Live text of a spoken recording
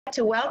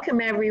To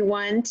welcome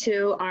everyone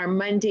to our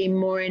Monday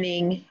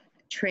morning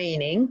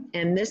training.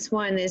 And this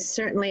one is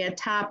certainly a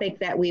topic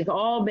that we've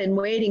all been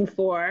waiting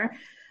for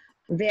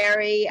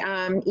very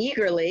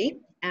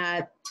eagerly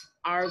at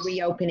our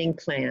reopening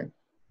plan.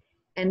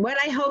 And what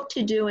I hope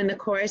to do in the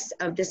course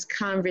of this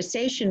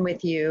conversation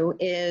with you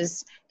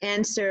is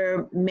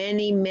answer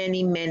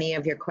many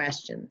of your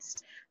questions.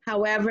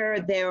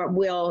 However, there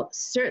will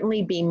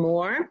certainly be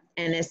more.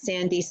 And as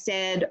Sandy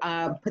said,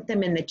 put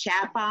them in the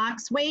chat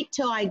box. Wait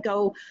till I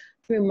go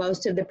through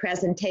most of the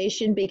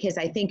presentation because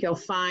I think you'll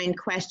find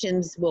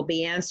questions will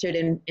be answered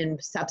in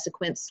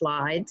subsequent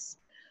slides.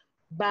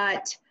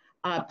 But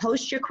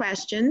post your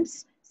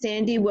questions.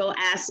 Sandy will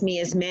ask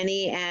me as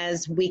many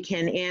as we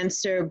can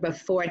answer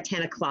before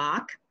 10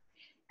 o'clock.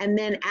 And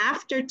then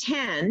after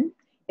 10,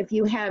 if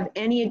you have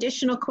any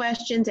additional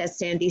questions, as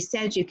Sandy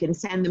said, you can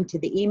send them to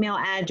the email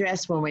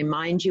address. We'll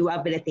remind you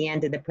of it at the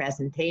end of the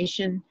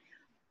presentation.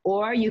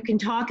 Or you can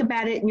talk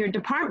about it in your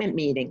department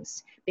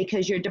meetings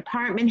because your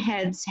department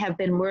heads have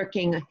been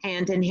working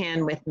hand in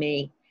hand with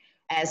me,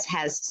 as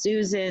has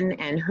Susan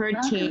and her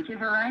team. Welcome to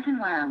Verizon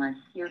Wireless.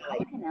 Your call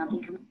can now be...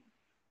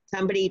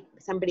 Somebody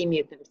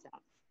mute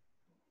themselves.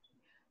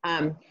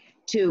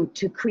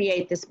 To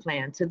create this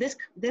plan. So this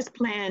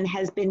plan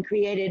has been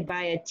created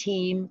by a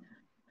team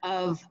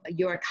of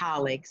your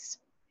colleagues.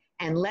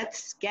 And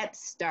let's get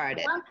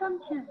started. Welcome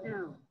to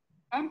Zoom.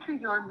 Enter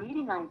your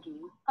meeting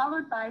ID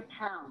followed by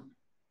pound.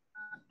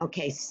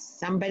 Okay,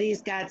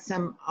 somebody's got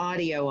some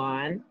audio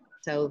on,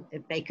 so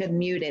if they could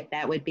mute it,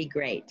 that would be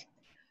great.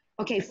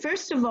 Okay,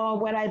 first of all,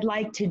 what I'd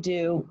like to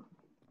do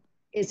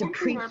is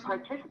Enter your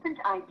participant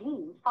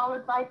ID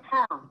followed by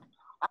pound.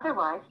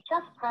 Otherwise,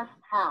 just press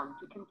pound.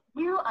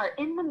 You are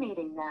in the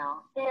meeting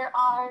now. There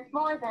are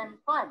more than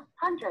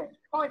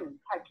 140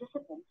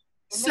 participants.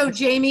 So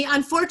Jamie,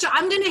 unfortunately,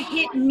 I'm going to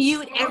hit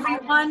mute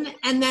everyone,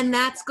 and then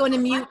that's going to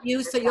mute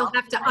you, so you'll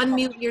have to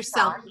unmute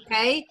yourself,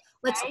 okay?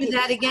 Let's do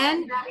that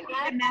again.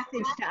 A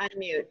message to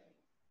unmute.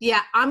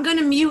 Yeah, I'm going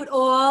to mute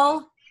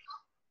all.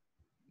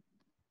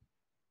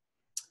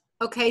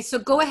 Okay, so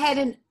go ahead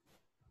and,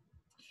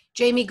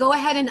 Jamie, go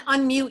ahead and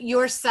unmute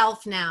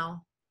yourself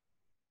now.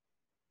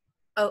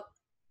 Oh.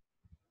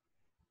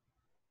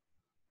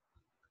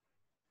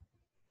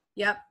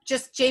 Yep,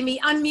 just Jamie,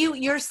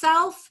 unmute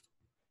yourself.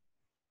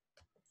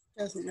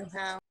 Doesn't know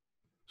how.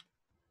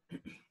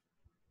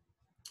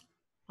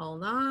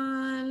 Hold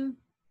on.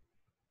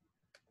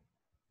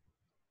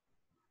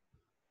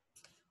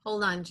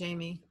 Hold on,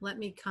 Jamie. Let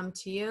me come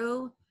to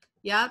you.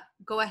 Yep,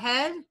 go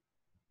ahead.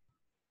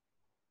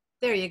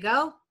 There you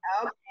go.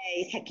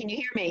 Okay, can you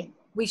hear me?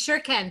 We sure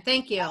can,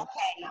 thank you.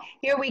 Okay,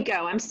 here we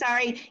go. I'm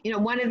sorry, you know,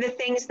 one of the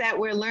things that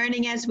we're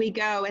learning as we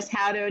go is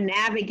how to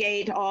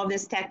navigate all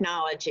this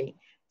technology.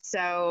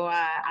 So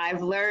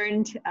I've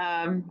learned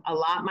a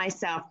lot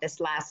myself this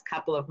last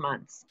couple of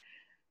months.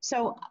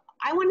 So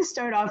I want to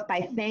start off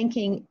by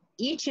thanking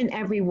each and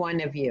every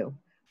one of you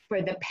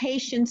for the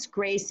patience,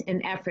 grace,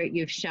 and effort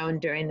you've shown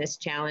during this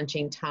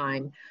challenging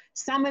time.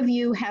 Some of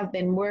you have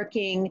been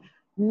working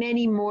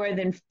many more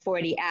than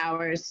 40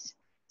 hours.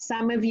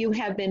 Some of you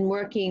have been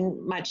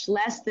working much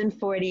less than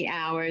 40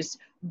 hours,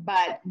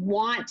 but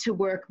want to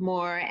work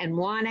more and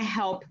want to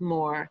help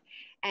more.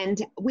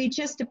 And we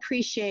just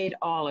appreciate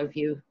all of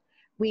you.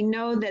 We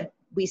know that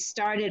we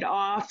started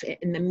off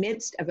in the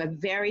midst of a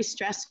very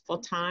stressful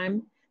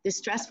time. This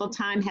stressful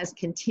time has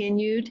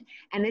continued,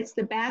 and it's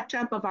the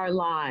backdrop of our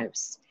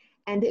lives.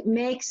 And it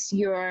makes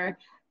your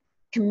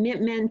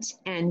commitment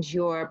and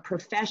your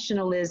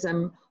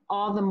professionalism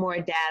all the more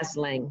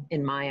dazzling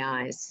in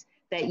my eyes,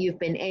 that you've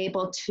been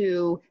able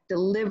to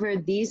deliver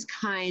these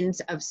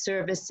kinds of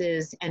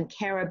services and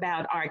care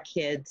about our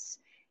kids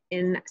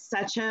in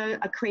such a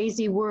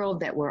crazy world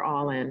that we're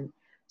all in.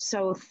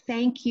 So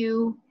thank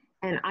you,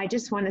 and I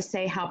just want to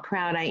say how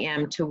proud I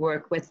am to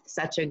work with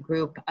such a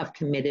group of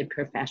committed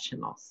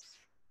professionals.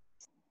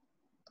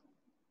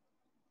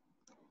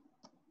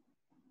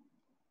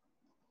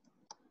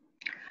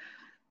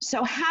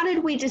 So how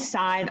did we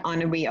decide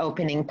on a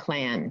reopening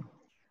plan?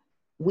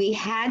 We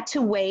had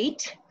to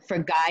wait for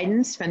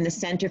guidance from the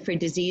Center for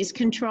Disease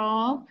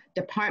Control,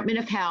 Department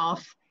of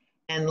Health,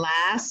 and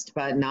last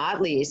but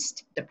not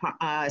least,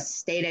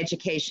 State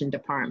Education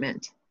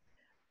Department.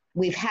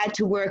 We've had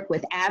to work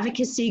with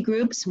advocacy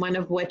groups, one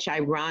of which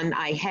I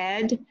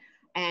head,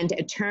 and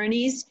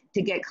attorneys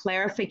to get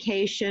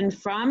clarification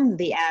from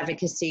the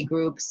advocacy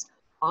groups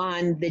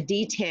on the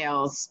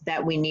details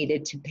that we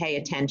needed to pay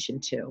attention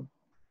to.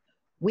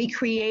 We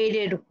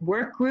created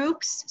work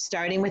groups,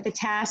 starting with a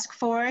task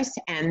force,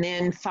 and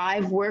then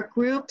 5 work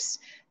groups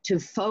to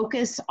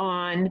focus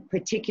on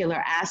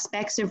particular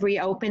aspects of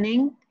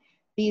reopening.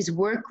 These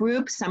work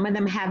groups, some of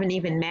them haven't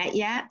even met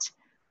yet,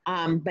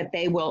 but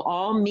they will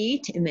all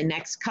meet in the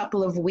next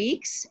couple of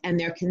weeks, and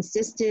they're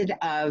consisted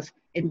of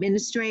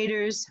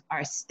administrators,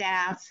 our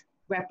staff,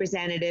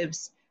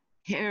 representatives,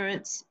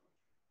 parents,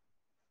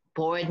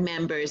 board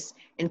members,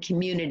 and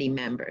community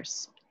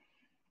members.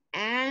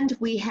 And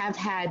we have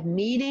had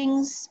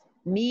meetings,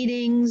 and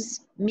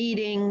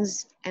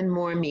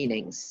more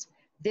meetings.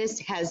 This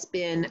has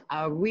been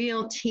a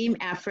real team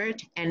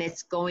effort, and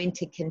it's going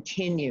to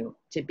continue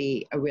to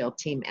be a real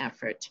team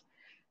effort.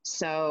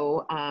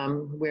 So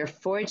we're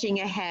forging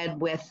ahead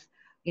with,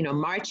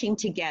 marching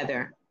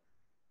together.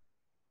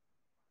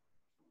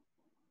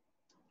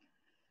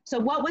 So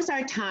what was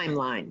our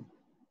timeline?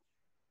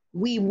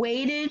 We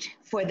waited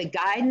for the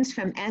guidance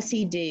from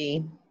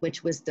SED,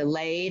 which was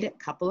delayed a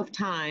couple of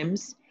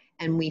times,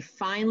 and we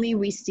finally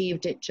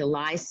received it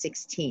July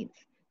 16th.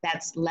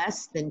 That's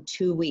less than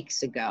 2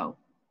 weeks ago.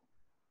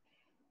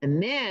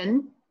 And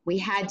then we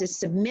had to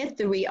submit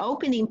the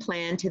reopening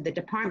plan to the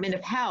Department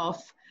of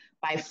Health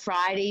by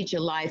Friday,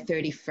 July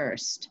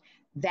 31st.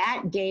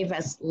 That gave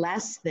us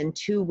less than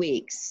 2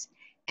 weeks.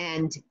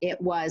 And it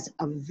was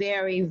a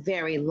very,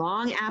 very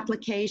long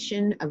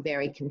application, a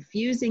very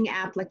confusing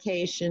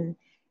application,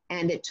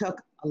 and it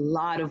took a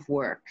lot of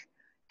work.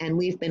 And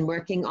we've been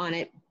working on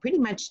it pretty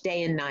much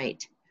day and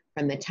night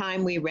from the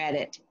time we read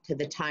it to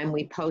the time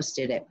we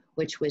posted it,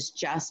 which was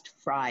just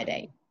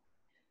Friday.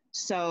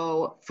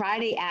 So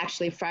Friday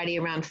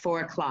around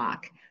 4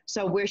 o'clock.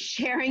 So we're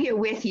sharing it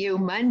with you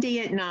Monday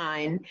at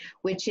 9,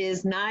 which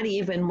is not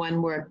even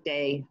one work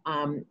day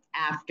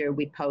after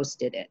we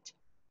posted it.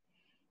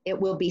 It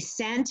will be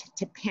sent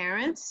to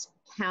parents,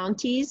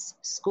 counties,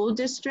 school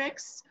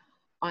districts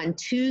on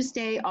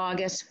Tuesday,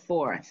 August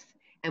 4th.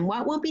 And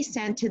what will be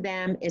sent to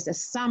them is a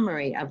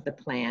summary of the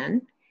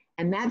plan.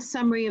 And that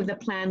summary of the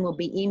plan will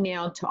be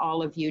emailed to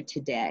all of you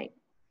today.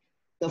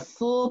 The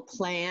full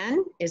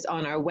plan is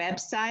on our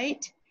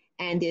website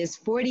and is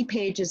 40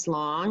 pages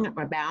long,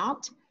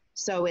 about.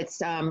 So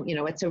it's,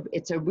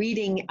 it's a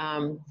reading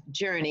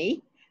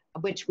journey,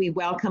 which we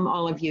welcome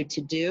all of you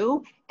to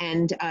do.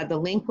 And the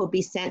link will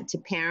be sent to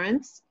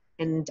parents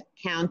and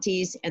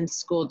counties and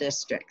school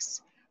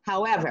districts.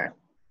 However,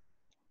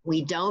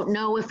 we don't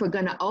know if we're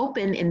going to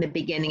open in the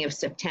beginning of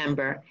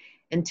September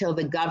until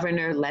the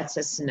governor lets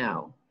us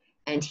know.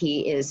 And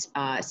he is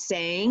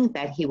saying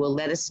that he will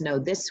let us know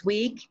this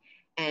week.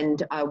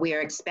 And we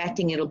are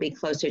expecting it'll be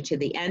closer to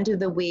the end of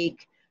the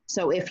week.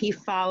 So if he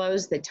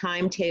follows the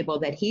timetable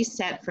that he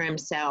set for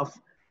himself,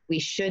 we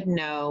should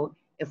know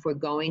if we're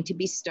going to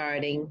be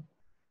starting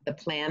the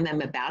plan that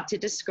I'm about to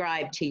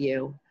describe to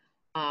you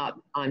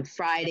on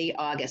Friday,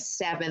 August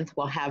 7th.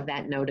 We'll have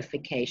that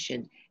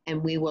notification,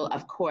 and we will,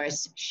 of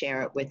course,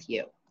 share it with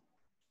you.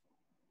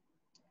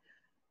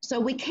 So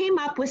we came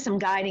up with some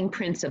guiding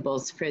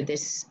principles for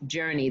this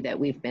journey that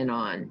we've been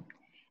on,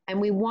 and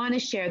we want to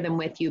share them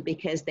with you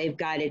because they've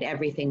guided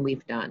everything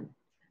we've done.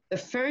 The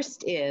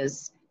first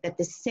is that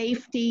the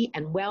safety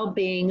and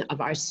well-being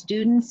of our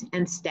students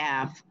and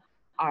staff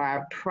are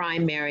our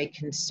primary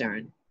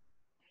concern.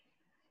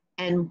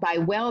 And by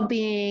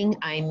well-being,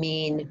 I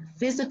mean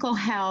physical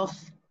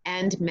health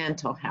and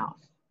mental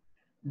health.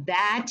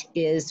 That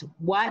is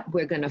what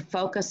we're going to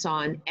focus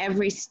on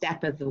every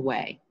step of the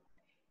way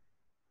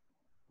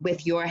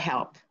with your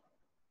help.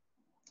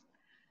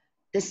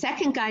 The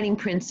second guiding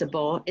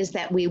principle is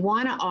that we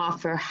want to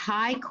offer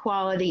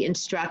high-quality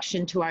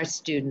instruction to our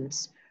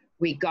students,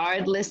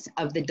 regardless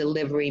of the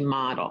delivery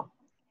model.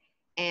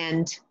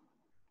 And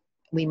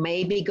we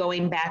may be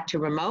going back to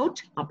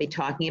remote. I'll be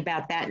talking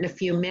about that in a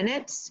few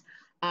minutes.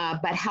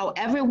 But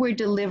however we're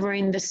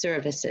delivering the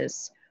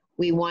services,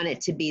 we want it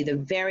to be the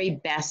very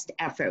best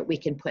effort we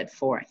can put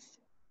forth.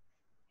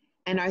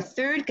 And our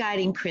third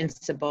guiding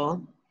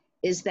principle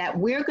is that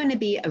we're going to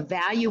be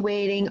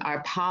evaluating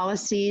our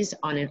policies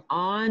on an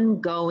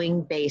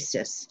ongoing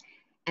basis.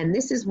 And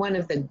this is one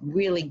of the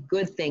really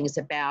good things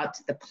about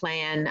the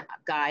plan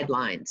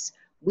guidelines.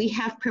 We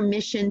have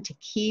permission to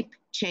keep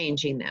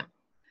changing them.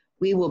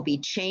 We will be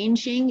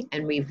changing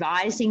and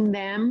revising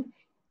them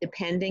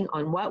depending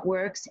on what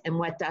works and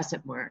what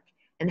doesn't work.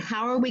 And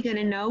how are we going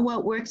to know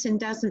what works and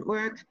doesn't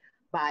work?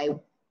 By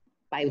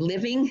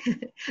living,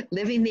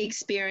 living the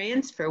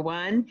experience for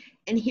one,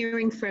 and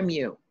hearing from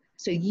you.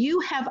 So you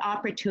have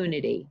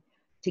opportunity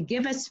to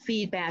give us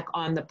feedback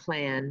on the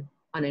plan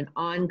on an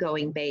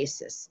ongoing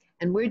basis.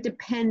 And we're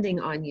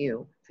depending on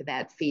you for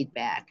that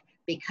feedback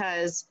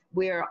because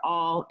we're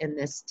all in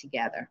this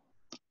together.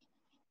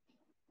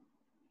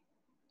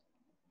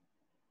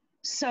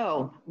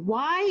 So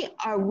why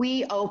are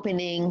we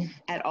opening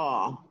at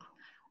all?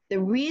 The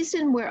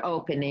reason we're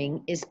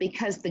opening is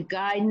because the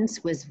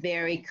guidance was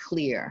very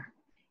clear.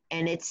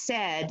 And it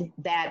said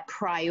that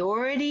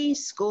priority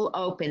school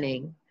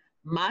opening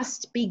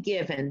must be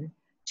given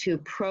to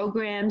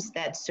programs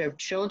that serve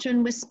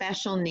children with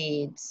special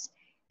needs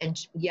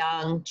and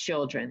young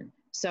children.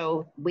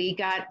 So we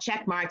got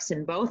check marks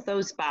in both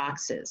those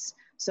boxes.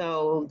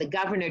 So the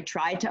governor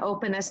tried to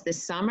open us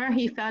this summer.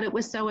 He felt it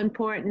was so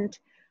important,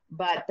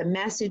 but the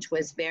message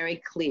was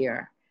very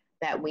clear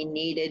that we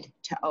needed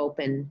to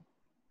open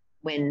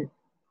when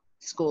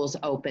schools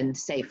open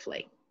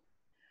safely.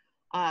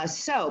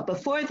 So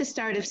before the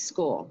start of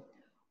school,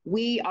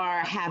 we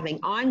are having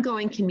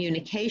ongoing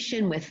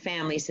communication with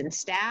families and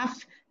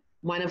staff.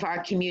 One of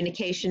our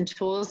communication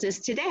tools is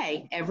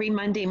today. Every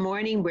Monday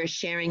morning, we're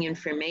sharing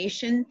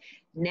information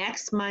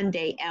Next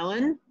Monday,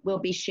 Ellen will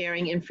be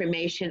sharing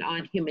information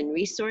on human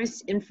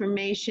resource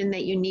information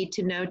that you need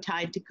to know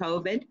tied to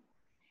COVID.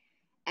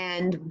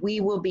 And we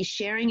will be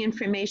sharing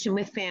information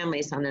with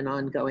families on an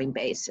ongoing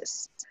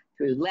basis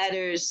through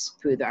letters,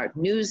 through our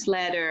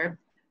newsletter,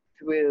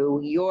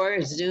 through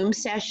your Zoom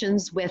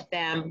sessions with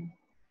them,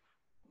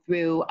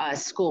 through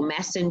School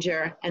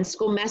Messenger. And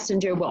School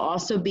Messenger will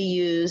also be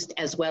used,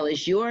 as well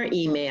as your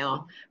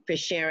email, for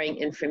sharing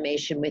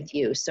information with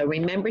you. So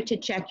remember to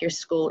check your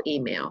school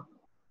email.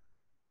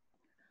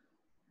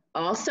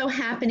 Also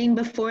happening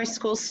before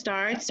school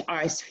starts,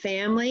 our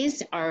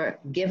families are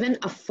given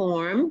a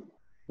form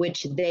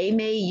which they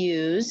may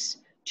use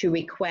to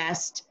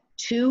request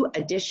 2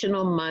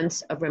 additional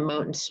months of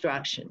remote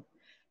instruction.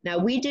 Now,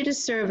 we did a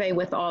survey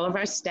with all of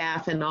our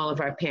staff and all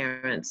of our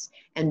parents,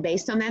 and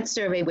based on that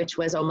survey, which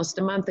was almost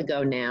a month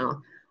ago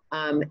now,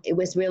 it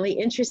was really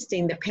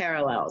interesting, the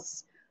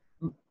parallels.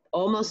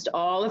 Almost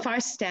all of our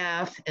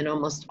staff and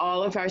almost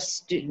all of our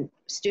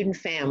student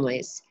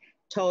families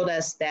told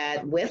us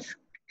that with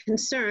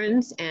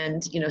concerns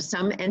and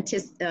some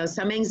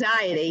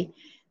anxiety,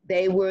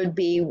 they would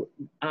be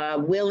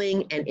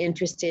willing and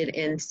interested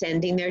in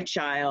sending their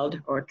child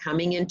or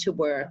coming into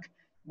work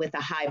with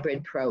a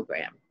hybrid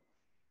program.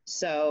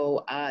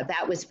 So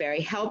that was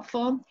very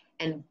helpful.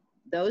 And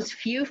those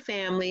few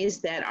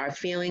families that are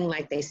feeling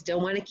like they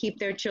still want to keep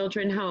their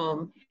children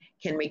home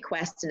can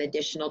request an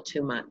additional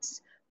 2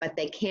 months, but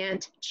they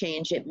can't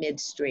change it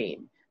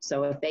midstream.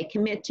 So if they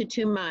commit to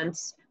 2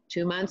 months,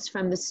 2 months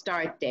from the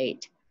start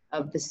date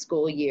of the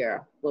school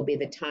year will be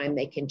the time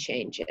they can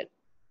change it.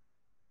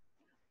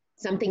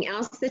 Something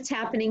else that's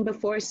happening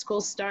before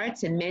school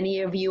starts, and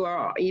many of you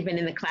are even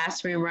in the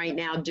classroom right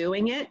now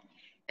doing it,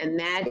 and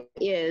that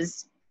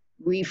is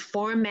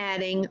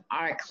reformatting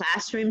our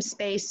classroom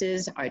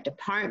spaces, our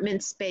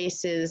department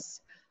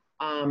spaces,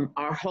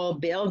 our whole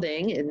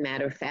building, as a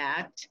matter of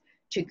fact,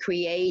 to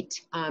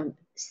create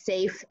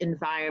safe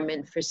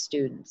environment for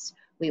students.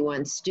 We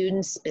want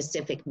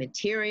student-specific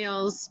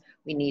materials.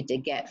 We need to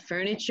get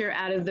furniture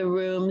out of the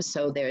room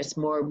so there's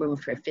more room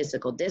for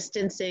physical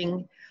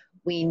distancing.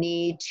 We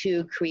need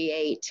to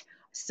create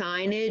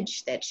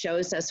signage that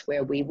shows us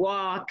where we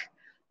walk.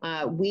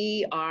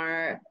 We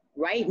are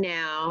right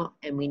now,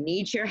 and we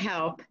need your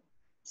help,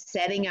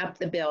 setting up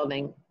the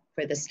building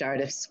for the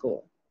start of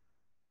school.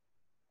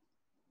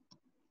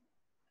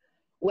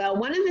 Well,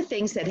 one of the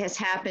things that has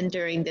happened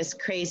during this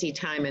crazy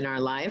time in our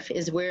life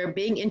is we're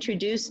being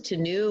introduced to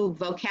new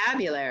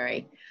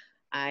vocabulary.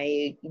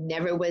 I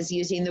never was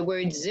using the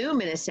word Zoom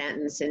in a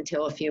sentence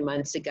until a few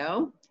months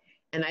ago,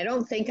 and I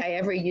don't think I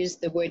ever used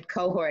the word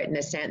cohort in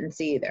a sentence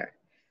either.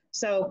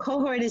 So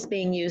cohort is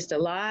being used a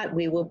lot.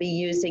 We will be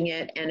using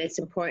it, and it's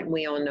important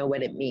we all know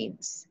what it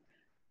means.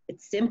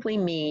 It simply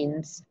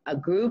means a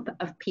group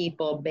of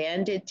people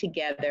banded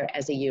together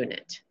as a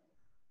unit.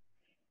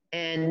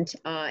 And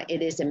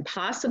it is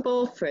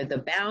impossible for the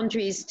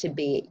boundaries to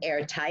be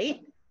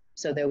airtight.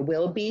 So there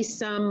will be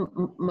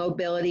some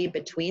mobility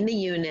between the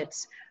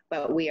units,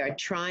 but we are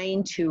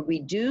trying to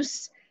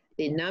reduce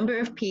the number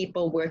of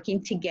people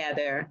working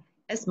together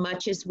as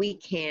much as we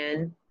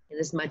can and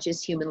as much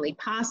as humanly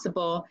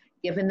possible,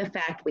 given the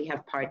fact we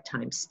have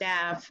part-time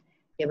staff,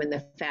 given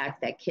the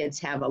fact that kids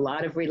have a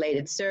lot of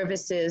related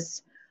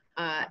services,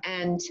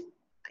 and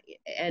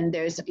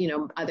there's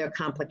other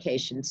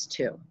complications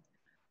too.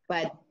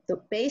 But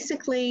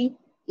basically,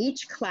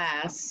 each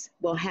class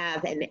will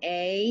have an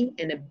A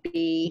and a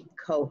B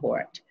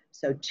cohort,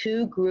 so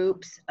 2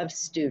 groups of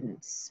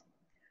students.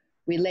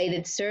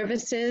 Related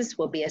services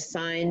will be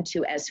assigned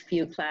to as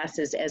few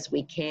classes as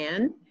we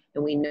can,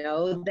 and we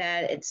know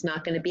that it's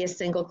not going to be a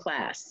single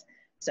class.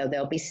 So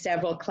there'll be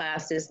several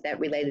classes that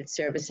related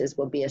services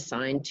will be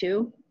assigned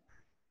to.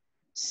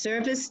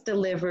 Service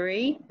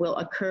delivery will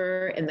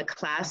occur in the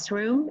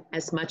classroom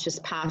as much as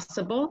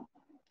possible.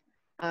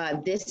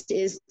 This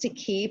is to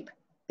keep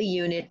the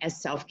unit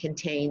as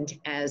self-contained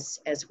as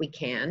we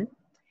can.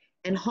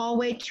 And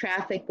hallway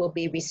traffic will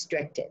be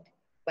restricted,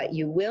 but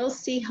you will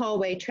see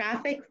hallway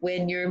traffic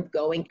when you're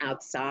going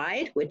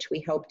outside, which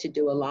we hope to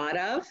do a lot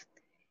of,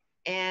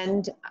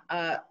 and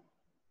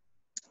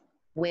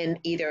when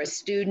either a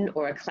student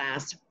or a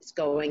class is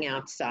going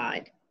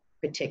outside,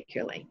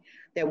 particularly.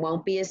 There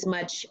won't be as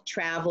much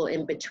travel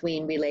in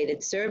between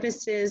related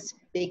services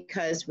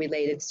because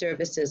related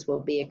services will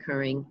be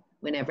occurring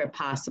whenever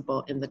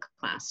possible in the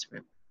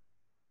classroom.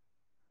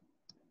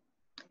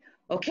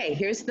 Okay,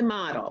 here's the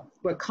model.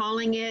 We're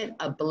calling it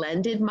a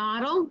blended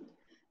model.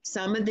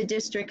 Some of the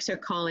districts are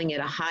calling it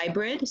a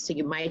hybrid, so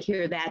you might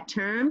hear that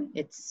term.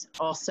 It's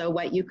also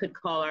what you could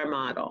call our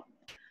model.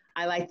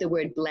 I like the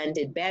word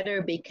blended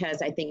better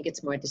because I think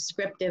it's more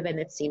descriptive and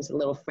it seems a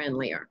little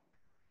friendlier.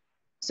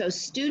 So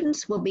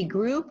students will be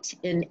grouped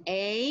in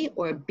A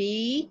or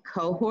B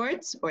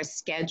cohorts or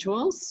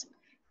schedules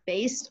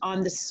based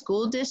on the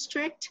school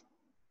district,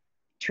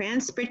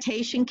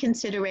 transportation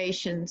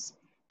considerations,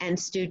 and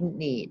student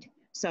need.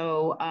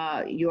 So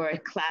your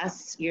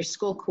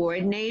school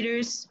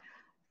coordinators,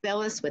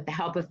 Phyllis, with the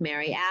help of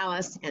Mary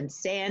Alice and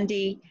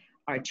Sandy,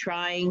 are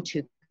trying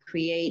to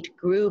create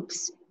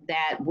groups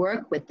that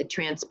work with the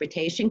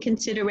transportation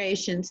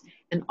considerations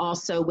and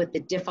also with the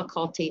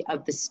difficulty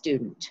of the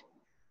student.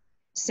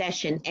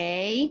 Session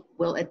A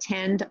will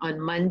attend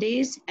on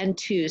Mondays and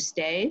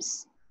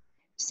Tuesdays.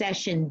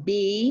 Session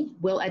B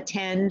will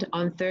attend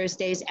on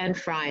Thursdays and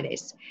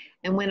Fridays.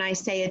 And when I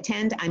say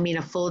attend, I mean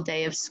a full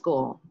day of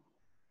school,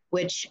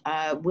 which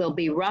will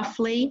be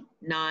roughly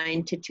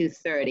 9 to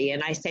 2:30.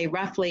 And I say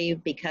roughly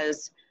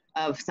because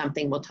of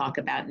something we'll talk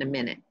about in a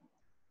minute.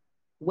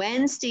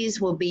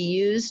 Wednesdays will be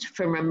used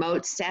for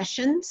remote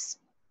sessions.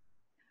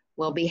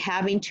 We'll be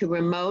having to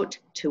remote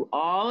to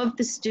all of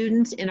the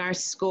students in our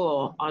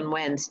school on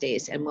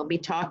Wednesdays, and we'll be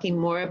talking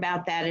more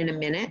about that in a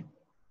minute.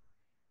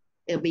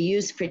 It'll be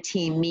used for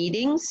team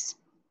meetings,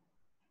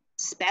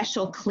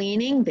 special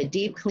cleaning, the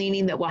deep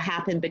cleaning that will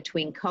happen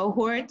between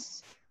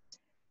cohorts,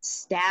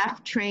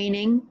 staff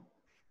training,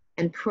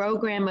 and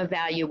program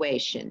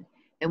evaluation.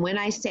 And when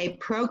I say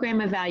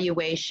program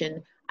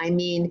evaluation, I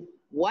mean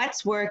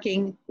what's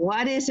working,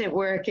 what isn't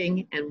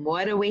working, and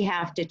what do we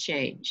have to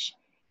change?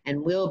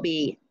 And we'll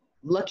be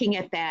looking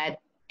at that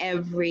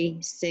every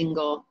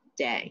single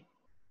day.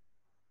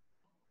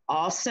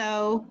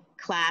 Also,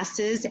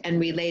 classes and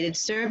related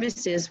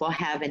services will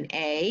have an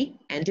A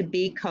and a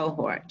B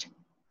cohort.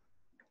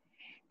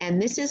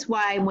 And this is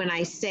why when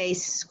I say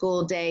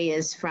school day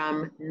is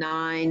from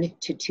 9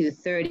 to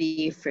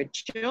 2:30 for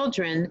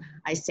children,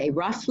 I say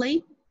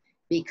roughly,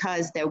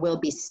 because there will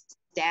be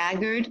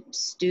staggered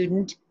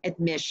student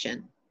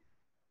admission.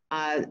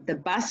 The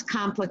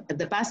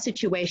bus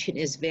situation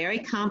is very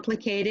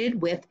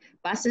complicated, with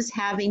buses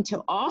having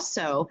to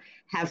also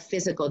have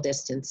physical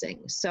distancing.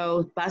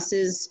 So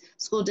buses,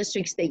 school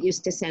districts that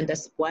used to send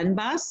us one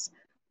bus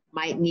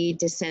might need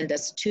to send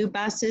us 2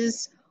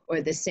 buses,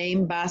 or the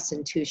same bus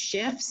in 2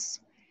 shifts.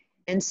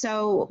 And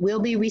so we'll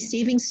be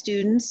receiving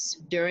students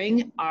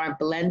during our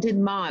blended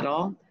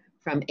model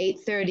from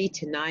 8:30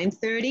 to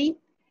 9:30,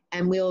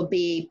 and we'll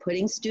be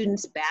putting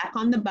students back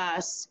on the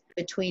bus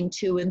between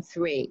 2 and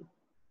 3.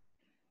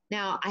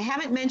 Now, I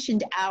haven't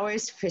mentioned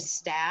hours for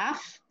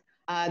staff.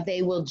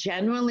 They will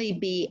generally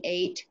be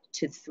 8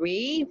 to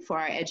 3 for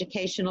our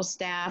educational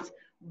staff.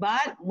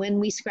 But when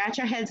we scratch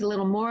our heads a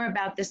little more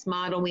about this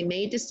model, we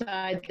may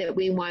decide that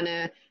we want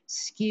to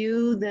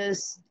skew the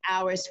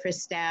hours for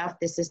staff.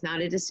 This is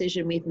not a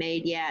decision we've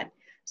made yet,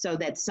 so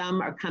that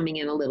some are coming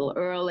in a little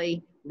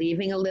early,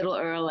 leaving a little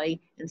early,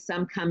 and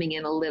some coming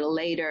in a little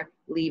later,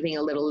 leaving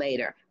a little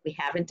later. We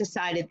haven't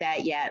decided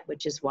that yet,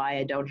 which is why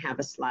I don't have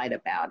a slide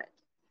about it.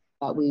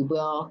 But we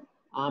will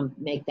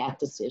make that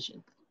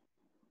decision.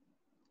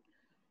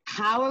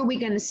 How are we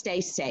going to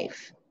stay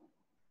safe?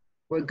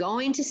 We're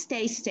going to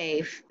stay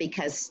safe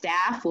because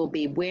staff will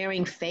be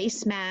wearing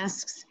face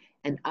masks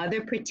and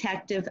other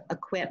protective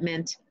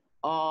equipment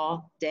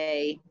all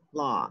day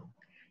long.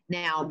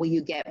 Now, will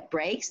you get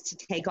breaks to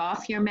take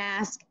off your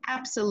mask?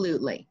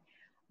 Absolutely.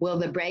 Will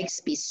the breaks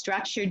be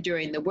structured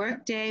during the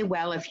workday?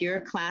 Well, if your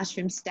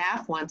classroom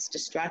staff wants to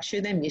structure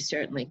them, you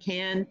certainly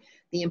can.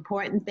 The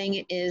important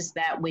thing is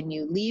that when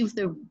you leave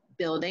the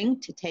building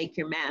to take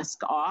your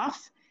mask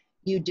off,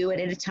 you do it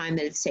at a time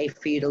that it's safe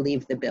for you to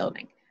leave the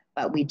building.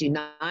 But we do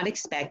not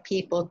expect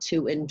people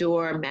to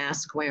endure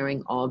mask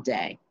wearing all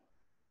day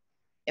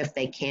if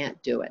they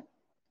can't do it.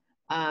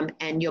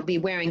 And you'll be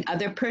wearing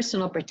other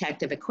personal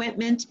protective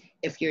equipment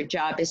if your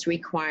job is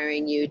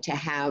requiring you to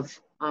have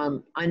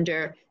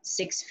under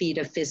 6 feet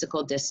of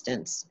physical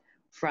distance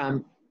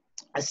from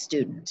a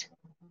student.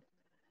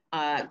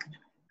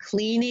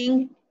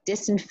 Cleaning,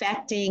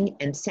 disinfecting,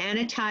 and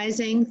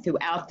sanitizing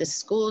throughout the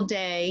school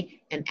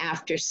day and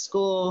after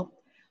school,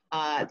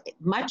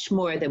 much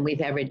more than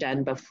we've ever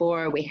done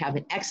before. We have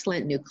an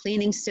excellent new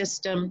cleaning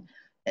system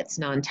that's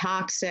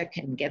non-toxic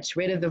and gets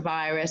rid of the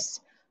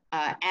virus.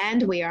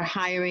 And we are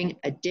hiring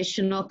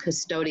additional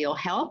custodial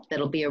help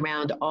that'll be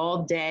around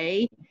all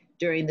day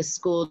during the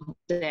school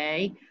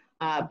day.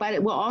 But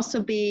it will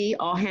also be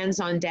all hands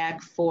on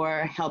deck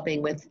for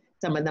helping with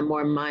some of the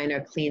more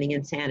minor cleaning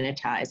and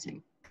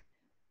sanitizing.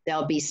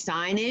 There'll be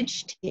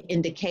signage to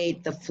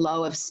indicate the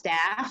flow of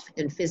staff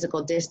and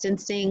physical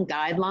distancing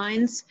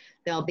guidelines.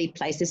 There'll be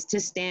places to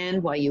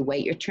stand while you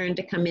wait your turn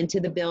to come into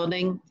the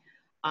building.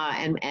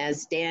 And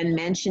as Dan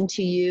mentioned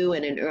to you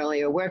in an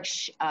earlier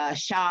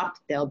workshop,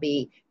 there'll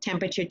be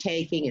temperature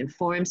taking and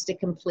forms to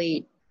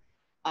complete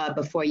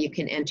before you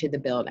can enter the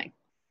building.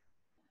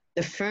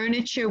 The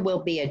furniture will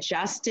be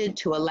adjusted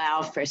to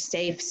allow for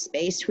safe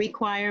space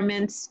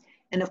requirements.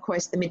 And of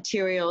course, the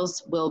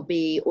materials will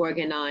be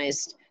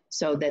organized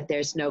so that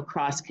there's no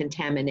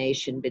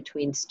cross-contamination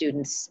between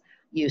students'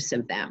 use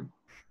of them.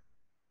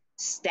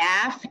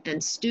 Staff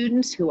and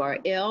students who are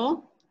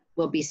ill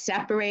will be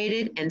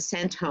separated and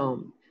sent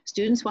home.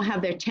 Students will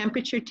have their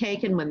temperature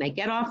taken when they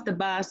get off the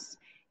bus.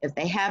 If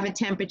they have a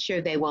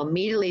temperature, they will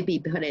immediately be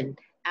put in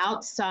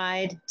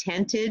outside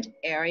tented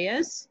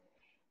areas,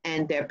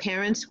 and their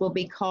parents will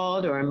be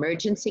called or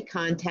emergency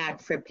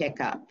contact for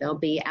pickup. There'll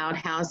be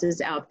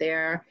outhouses out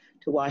there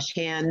to wash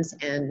hands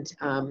and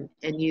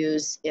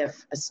use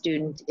if a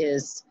student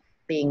is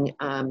being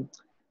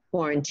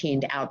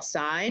quarantined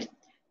outside.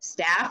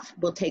 Staff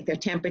will take their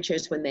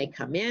temperatures when they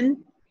come in.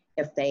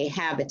 If they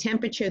have a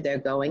temperature, they're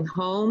going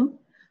home.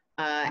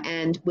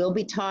 And we'll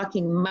be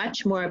talking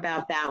much more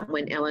about that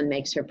when Ellen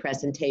makes her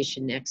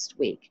presentation next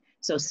week.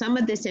 So some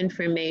of this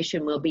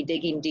information we'll be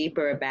digging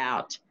deeper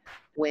about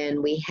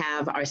when we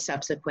have our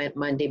subsequent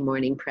Monday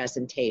morning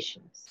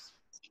presentations.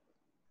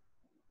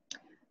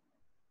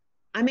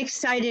 I'm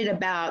excited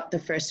about the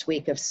first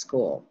week of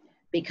school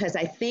because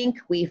I think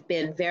we've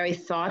been very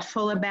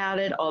thoughtful about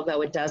it,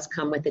 although it does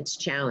come with its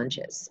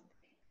challenges.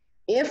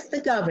 If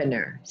the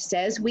governor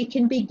says we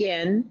can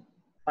begin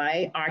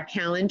by our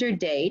calendar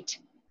date,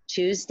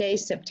 Tuesday,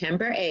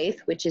 September 8th,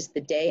 which is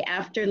the day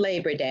after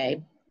Labor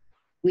Day,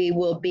 we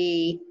will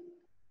be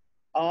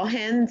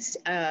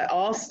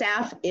all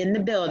staff in the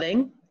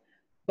building,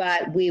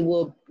 but we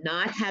will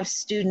not have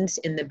students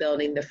in the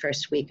building the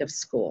first week of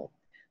school.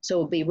 So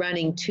we'll be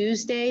running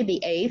Tuesday,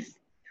 the 8th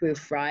through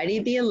Friday,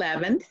 the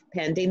 11th,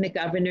 pending the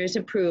governor's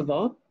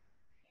approval.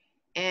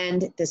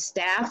 And the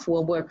staff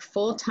will work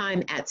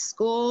full-time at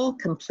school,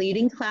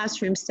 completing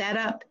classroom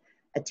setup,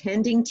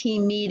 attending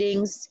team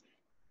meetings,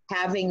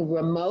 having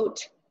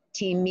remote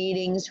team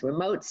meetings,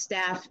 remote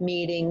staff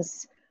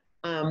meetings,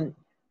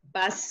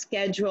 bus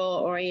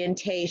schedule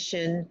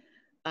orientation,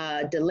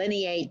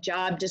 delineate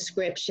job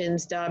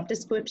descriptions. Job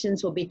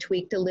descriptions will be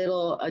tweaked a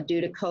little due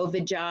to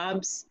COVID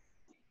jobs,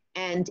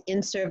 and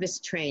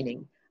in-service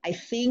training. I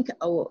think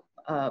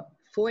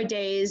 4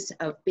 days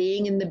of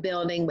being in the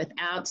building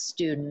without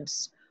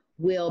students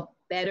will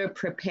better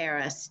prepare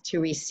us to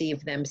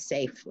receive them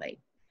safely.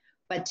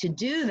 But to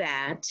do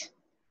that,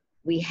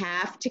 we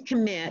have to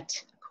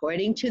commit,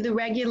 according to the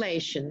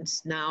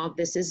regulations. Now,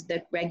 this is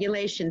the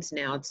regulations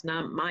now. It's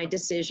not my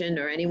decision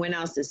or anyone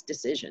else's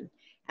decision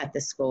at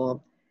the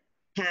school.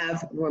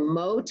 Have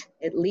remote,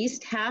 at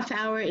least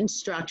half-hour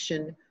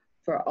instruction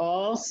for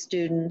all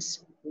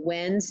students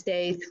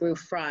Wednesday through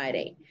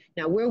Friday.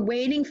 Now, we're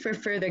waiting for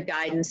further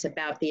guidance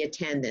about the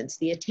attendance.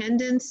 The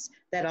attendance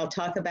that I'll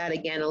talk about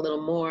again a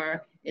little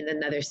more in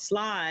another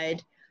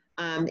slide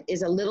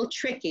is a little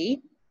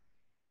tricky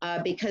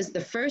because the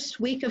first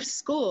week of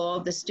school,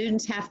 the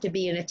students have to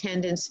be in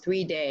attendance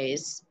 3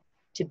 days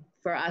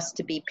for us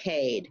to be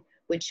paid,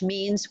 which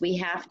means we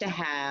have to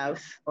have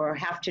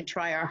to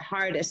try our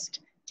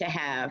hardest to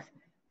have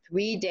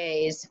 3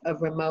 days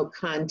of remote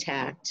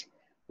contact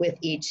with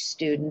each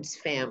student's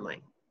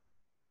family.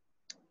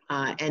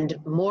 And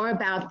more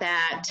about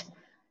that,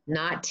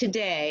 not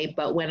today,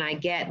 but when I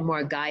get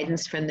more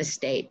guidance from the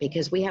state,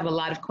 because we have a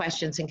lot of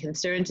questions and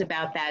concerns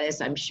about that,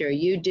 as I'm sure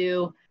you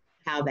do.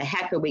 How the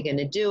heck are we going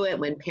to do it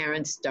when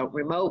parents don't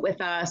remote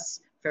with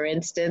us, for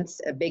instance,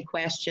 a big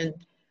question.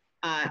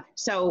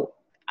 So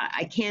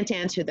I can't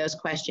answer those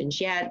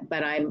questions yet,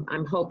 but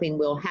I'm hoping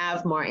we'll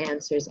have more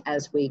answers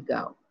as we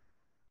go.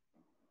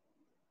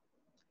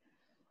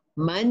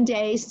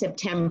 Monday,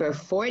 September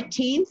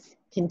 14th,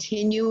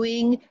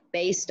 continuing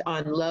based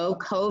on low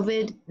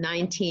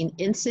COVID-19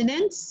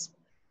 incidents,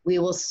 we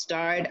will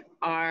start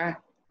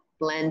our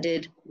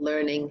blended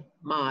learning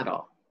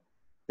model.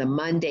 The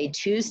Monday,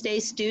 Tuesday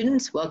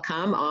students will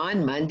come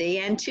on Monday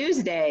and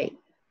Tuesday.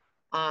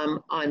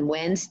 On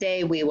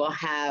Wednesday, we will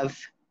have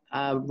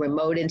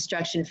remote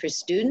instruction for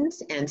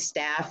students and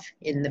staff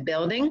in the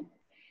building.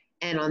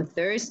 And on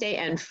Thursday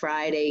and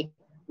Friday,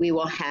 we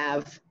will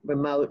have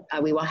remote,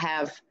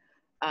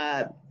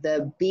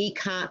 the B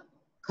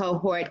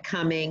cohort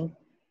coming.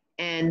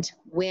 And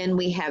when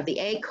we have the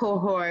A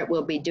cohort,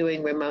 we'll be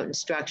doing remote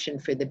instruction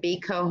for the B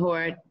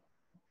cohort.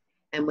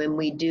 And when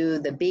we do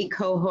the B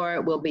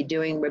cohort, we'll be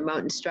doing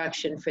remote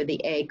instruction for the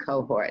A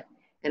cohort.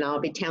 And I'll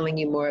be telling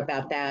you more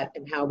about that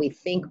and how we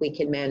think we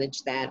can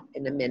manage that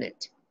in a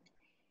minute.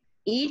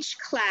 Each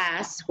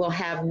class will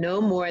have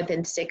no more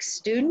than 6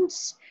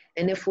 students.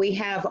 And if we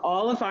have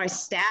all of our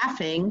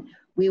staffing,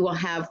 we will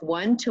have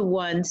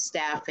one-to-one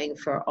staffing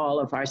for all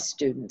of our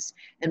students.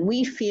 And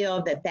we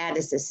feel that that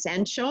is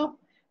essential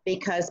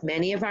because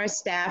many of our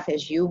staff,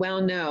 as you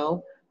well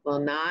know, will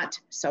not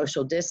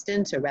social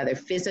distance, or rather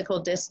physical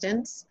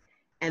distance,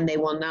 and they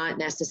will not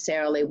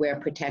necessarily wear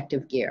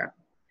protective gear.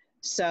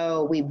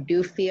 So we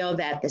do feel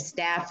that the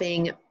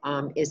staffing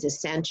is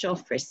essential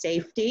for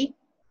safety,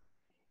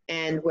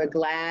 and we're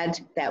glad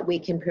that we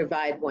can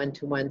provide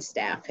one-to-one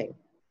staffing.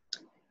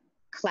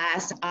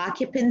 Class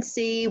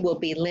occupancy will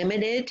be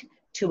limited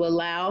to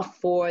allow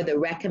for the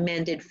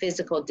recommended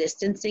physical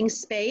distancing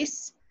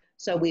space.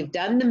 So we've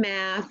done the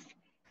math,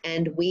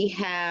 and we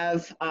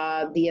have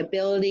the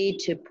ability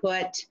to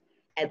put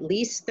at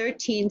least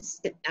 13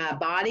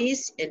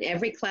 bodies in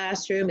every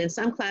classroom, and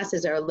some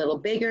classes are a little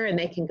bigger and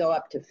they can go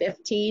up to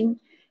 15.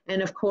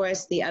 And of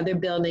course, the other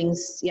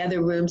buildings, the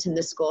other rooms in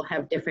the school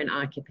have different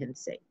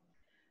occupancy.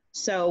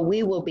 So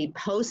we will be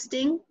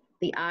posting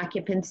the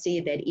occupancy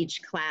that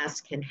each class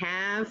can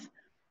have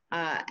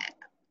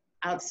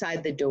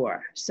outside the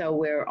door. So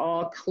we're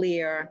all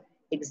clear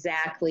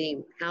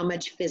exactly how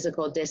much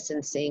physical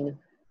distancing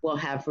we'll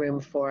have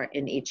room for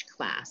in each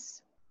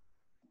class.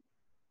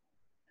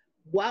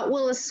 What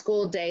will a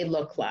school day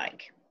look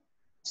like?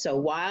 So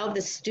while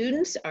the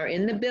students are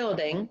in the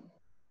building,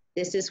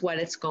 this is what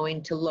it's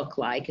going to look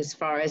like as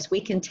far as we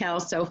can tell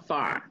so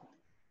far.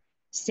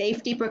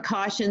 Safety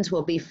precautions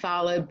will be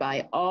followed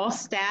by all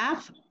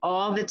staff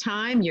all the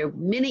time. Your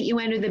minute you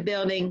enter the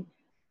building,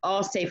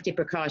 all safety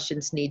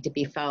precautions need to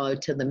be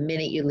followed till the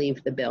minute you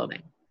leave the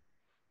building.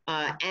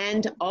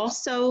 And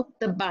also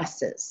the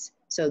buses.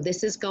 So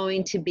this is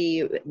going to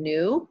be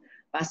new.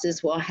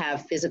 Buses will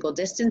have physical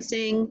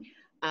distancing.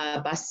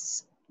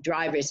 Bus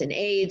drivers and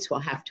aides will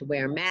have to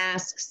wear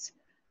masks,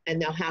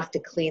 and they'll have to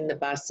clean the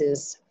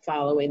buses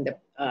following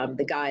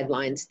the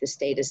guidelines the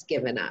state has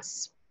given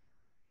us.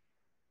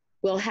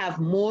 We'll have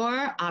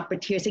more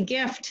opportunities. Here's a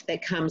gift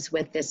that comes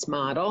with this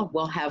model.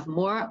 We'll have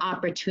more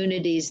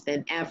opportunities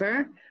than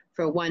ever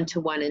for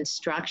one-to-one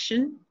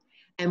instruction.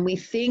 And we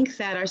think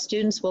that our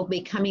students will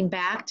be coming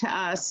back to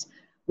us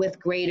with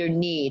greater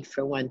need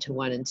for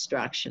one-to-one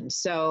instruction.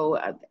 So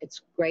it's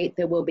great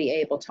that we'll be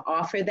able to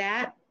offer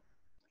that.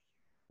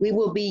 We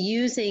will be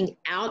using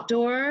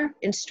outdoor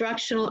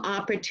instructional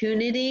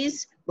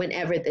opportunities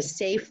whenever the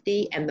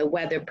safety and the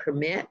weather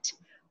permit.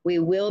 We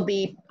will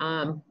be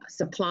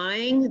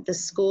supplying the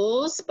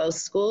schools, both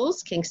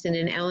schools, Kingston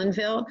and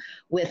Ellenville,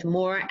 with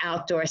more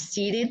outdoor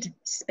seated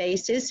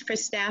spaces for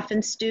staff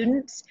and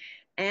students.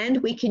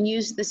 And we can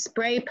use the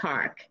spray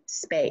park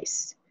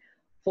space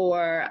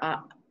for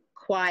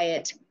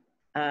quiet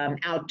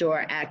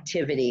outdoor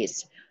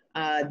activities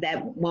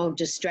that won't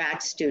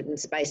distract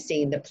students by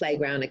seeing the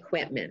playground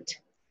equipment.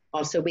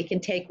 Also, we can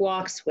take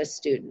walks with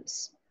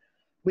students.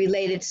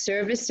 Related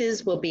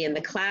services will be in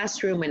the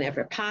classroom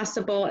whenever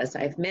possible, as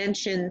I've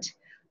mentioned,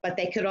 but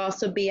they could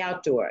also be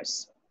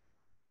outdoors.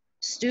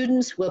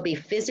 Students will be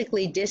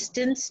physically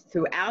distanced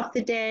throughout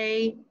the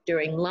day,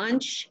 during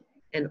lunch,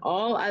 and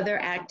all other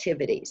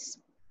activities.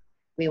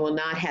 We will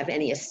not have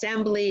any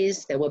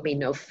assemblies, there will be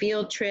no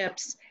field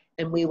trips,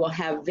 and we will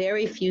have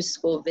very few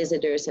school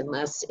visitors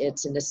unless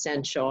it's an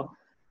essential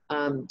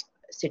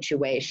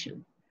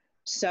situation.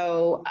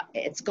 So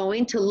it's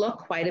going to look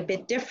quite a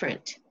bit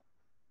different.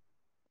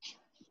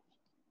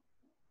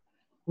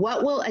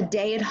 What will a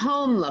day at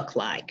home look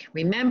like?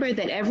 Remember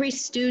that every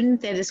student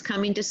that is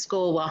coming to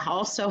school will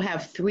also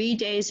have 3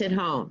 days at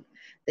home.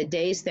 The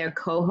days their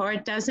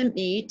cohort doesn't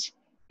meet,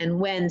 and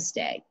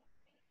Wednesday.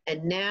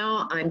 And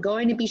now I'm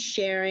going to be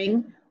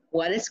sharing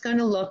what it's going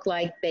to look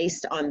like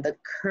based on the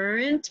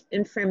current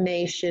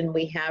information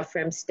we have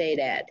from State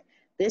Ed.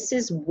 This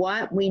is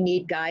what we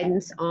need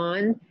guidance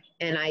on,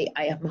 and I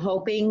am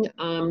hoping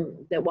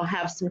that we'll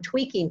have some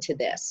tweaking to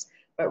this.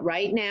 But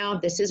right now,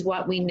 this is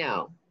what we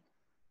know.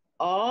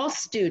 All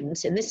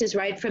students, and this is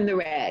right from the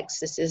regs,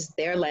 this is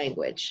their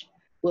language,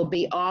 will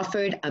be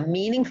offered a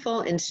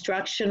meaningful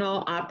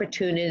instructional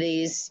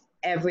opportunities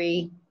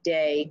every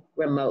day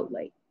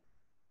remotely.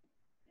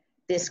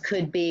 This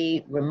could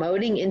be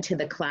remoting into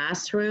the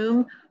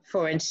classroom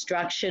for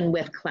instruction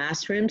with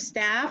classroom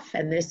staff,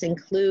 and this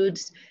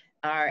includes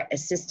our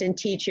assistant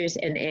teachers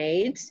and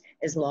aides,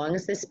 as long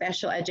as the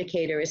special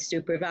educator is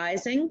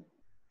supervising.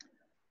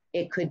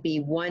 It could be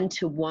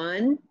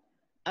one-to-one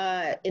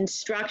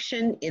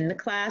instruction in the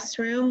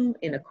classroom,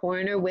 in a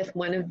corner with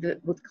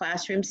with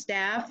classroom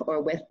staff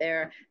or with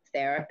their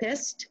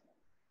therapist.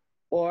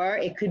 Or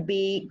it could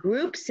be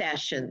group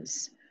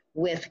sessions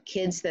with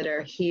kids that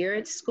are here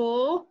at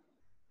school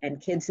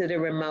and kids that are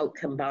remote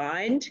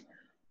combined,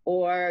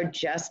 or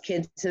just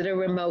kids that are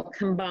remote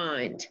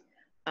combined.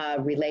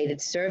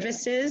 Related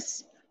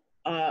services,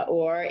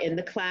 or in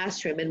the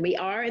classroom. And we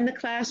are in the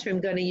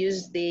classroom going to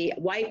use the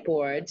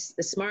whiteboards,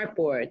 the smart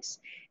boards,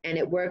 and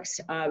it works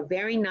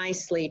very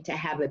nicely to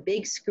have a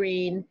big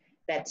screen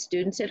that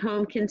students at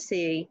home can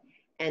see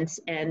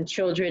and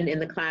children in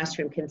the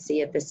classroom can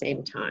see at the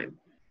same time.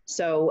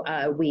 So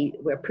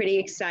we're pretty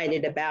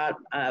excited about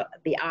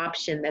the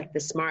option that the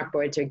smart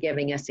boards are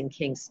giving us in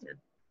Kingston.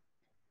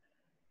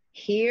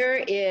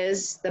 Here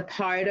is the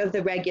part of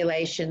the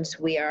regulations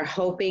we are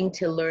hoping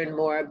to learn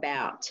more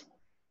about.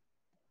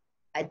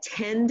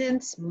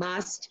 Attendance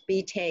must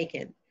be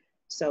taken.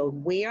 So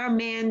we are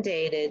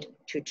mandated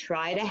to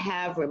try to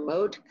have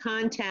remote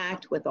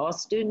contact with all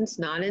students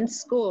not in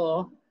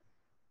school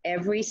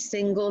every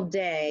single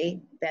day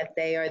that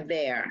they are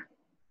there.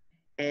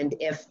 And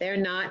if they're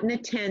not in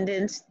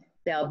attendance,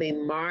 they'll be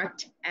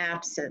marked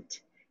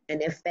absent.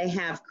 And if they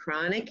have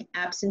chronic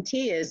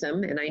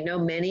absenteeism, and I know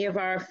many of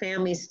our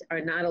families are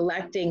not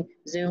electing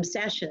Zoom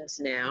sessions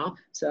now,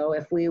 so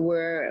if we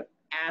were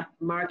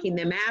marking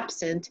them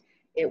absent,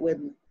 it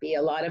would be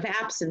a lot of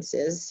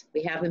absences.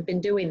 We haven't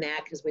been doing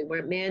that because we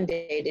weren't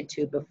mandated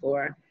to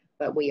before,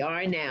 but we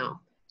are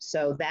now.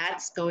 So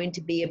that's going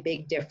to be a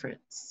big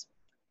difference.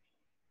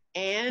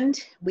 And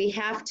we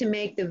have to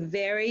make the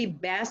very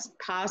best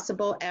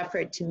possible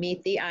effort to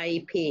meet the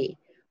IEP.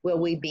 Will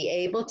we be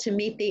able to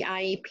meet the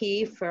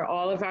IEP for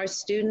all of our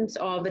students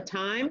all the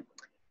time?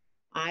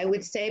 I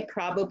would say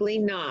probably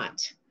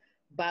not,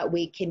 but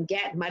we can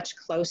get much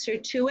closer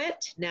to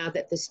it now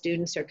that the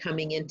students are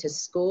coming into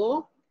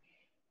school.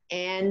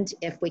 And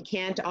if we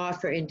can't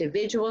offer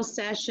individual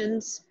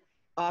sessions,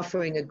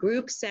 offering a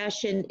group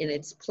session in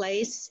its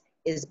place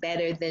is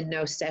better than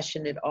no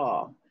session at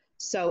all.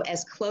 So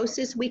as close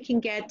as we can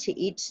get to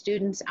each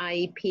student's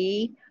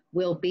IEP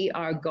will be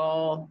our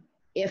goal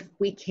if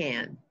we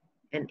can.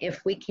 And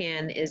if we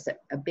can is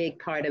a big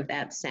part of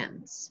that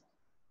sentence.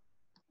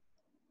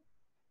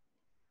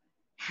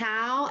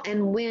 How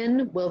and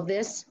when will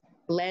this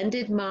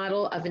blended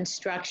model of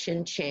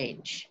instruction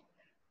change?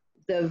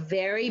 The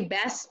very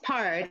best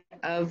part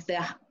of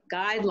the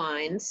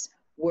guidelines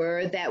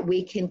were that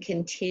we can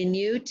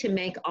continue to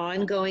make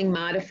ongoing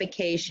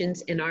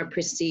modifications in our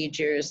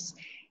procedures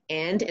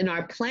and in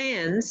our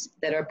plans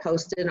that are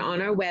posted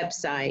on our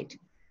website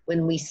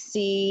when we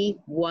see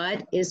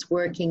what is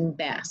working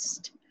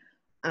best.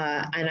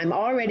 And I'm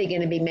already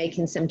going to be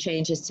making some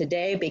changes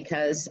today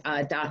because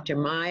Dr.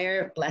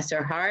 Meyer, bless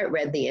her heart,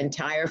 read the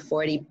entire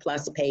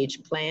 40-plus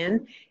page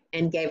plan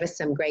and gave us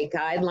some great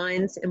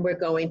guidelines, and we're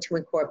going to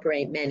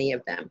incorporate many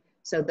of them.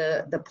 So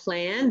the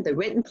plan, the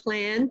written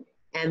plan,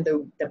 and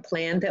the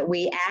plan that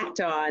we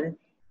act on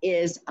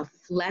is a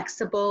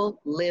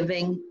flexible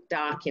living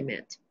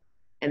document,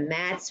 and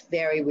that's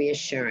very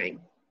reassuring.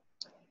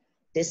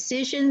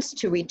 Decisions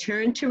to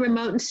return to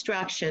remote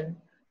instruction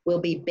will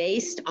be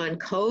based on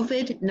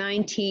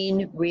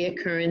COVID-19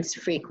 reoccurrence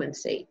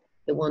frequency.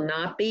 It will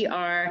not be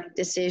our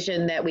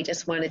decision that we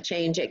just want to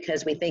change it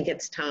because we think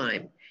it's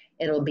time.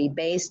 It'll be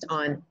based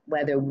on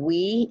whether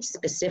we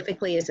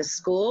specifically as a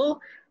school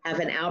have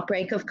an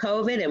outbreak of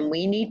COVID and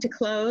we need to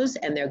close,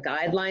 and there are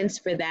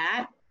guidelines for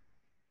that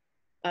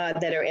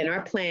that are in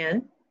our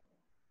plan,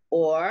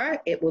 or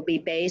it will be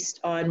based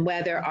on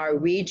whether our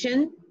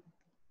region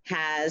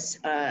has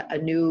a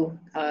new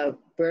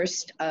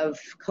burst of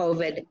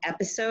COVID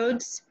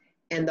episodes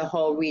and the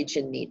whole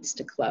region needs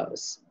to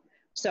close.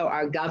 So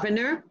our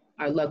governor,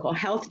 our local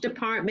health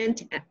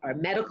department, our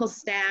medical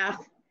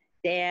staff,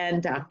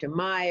 Dan, Dr.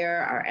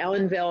 Meyer, our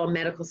Ellenville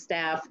medical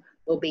staff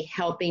will be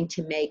helping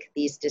to make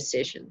these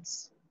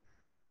decisions.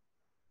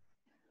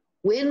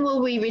 When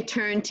will we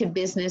return to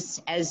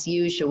business as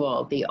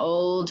usual, the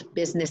old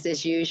business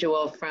as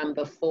usual from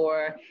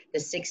before the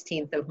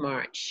 16th of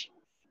March?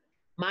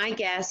 My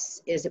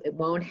guess is it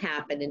won't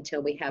happen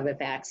until we have a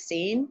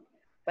vaccine,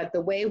 but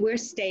the way we're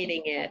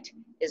stating it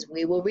is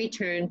we will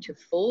return to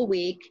full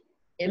week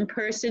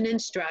in-person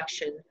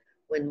instruction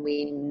when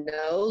we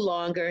no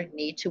longer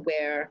need to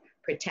wear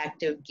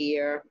protective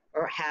gear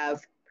or have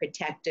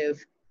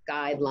protective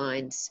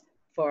guidelines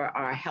for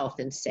our health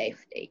and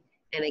safety.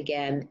 And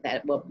again,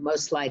 that will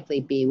most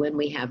likely be when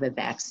we have a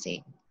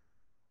vaccine.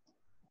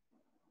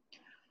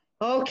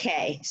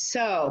 Okay,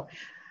 so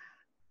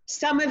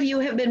some of you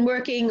have been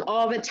working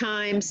all the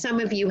time, some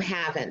of you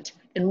haven't.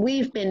 And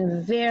we've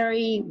been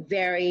very,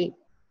 very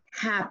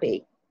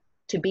happy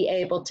to be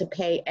able to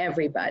pay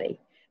everybody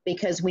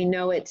because we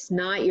know it's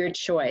not your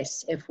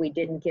choice if we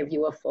didn't give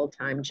you a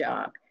full-time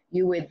job.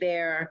 You were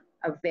there,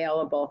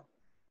 available,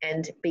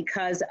 and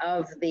because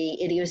of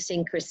the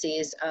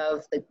idiosyncrasies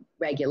of the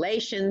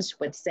regulations,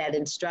 what said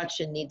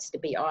instruction needs to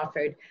be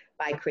offered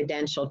by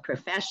credentialed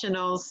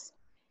professionals,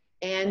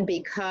 and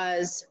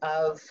because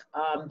of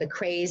the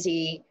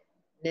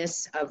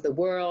craziness of the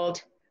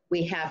world,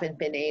 we haven't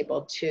been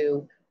able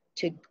to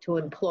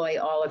employ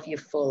all of you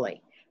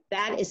fully.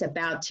 That is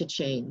about to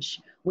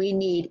change. We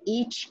need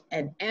each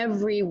and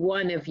every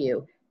one of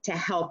you to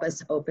help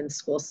us open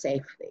school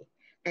safely.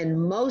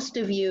 And most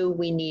of you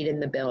we need in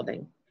the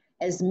building.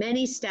 As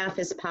many staff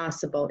as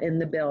possible in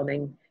the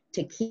building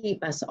to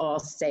keep us all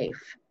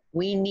safe.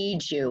 We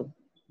need you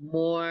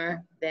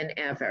more than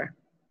ever.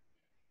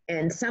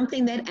 And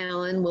something that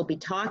Ellen will be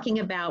talking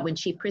about when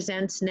she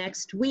presents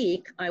next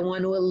week, I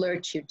want to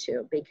alert you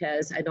to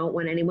because I don't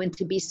want anyone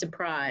to be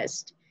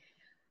surprised.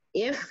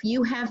 If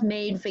you have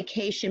made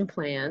vacation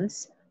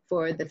plans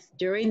for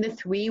during the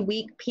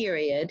 3-week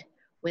period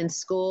when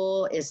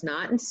school is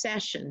not in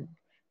session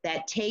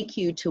that take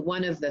you to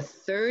one of the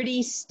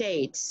 30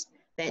 states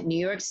that New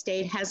York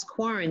State has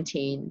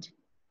quarantined,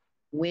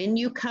 when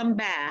you come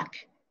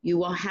back, you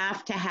will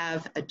have to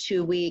have a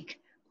 2-week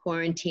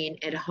quarantine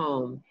at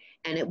home,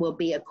 and it will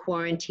be a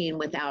quarantine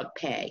without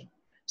pay.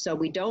 So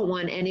we don't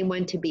want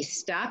anyone to be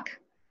stuck,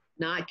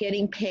 not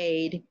getting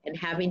paid, and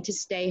having to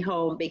stay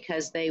home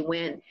because they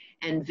went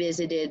and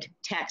visited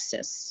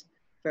Texas,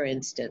 for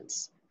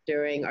instance,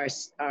 during our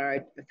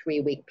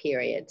 3-week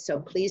period. So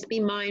please be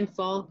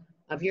mindful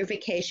of your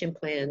vacation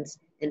plans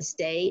and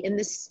stay in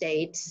the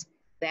states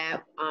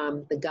that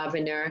the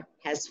governor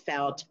has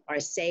felt are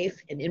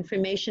safe, and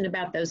information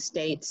about those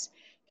states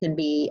can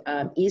be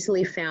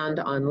easily found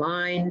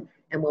online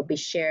and will be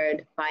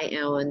shared by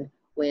Ellen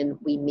when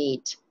we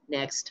meet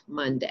next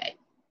Monday.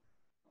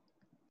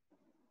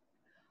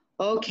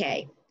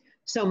 Okay,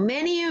 so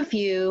many of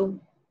you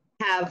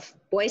have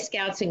Boy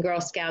Scouts and Girl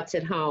Scouts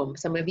at home.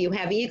 Some of you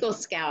have Eagle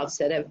Scouts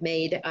that have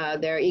made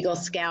their Eagle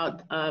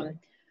Scout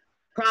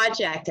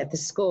project at the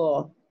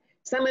school.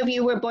 Some of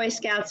you were Boy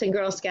Scouts and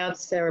Girl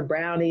Scouts or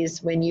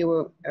Brownies when you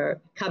were,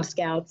 or Cub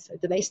Scouts.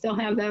 Do they still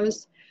have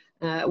those?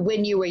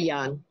 When you were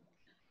young.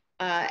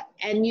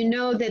 And you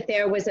know that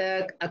there was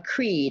a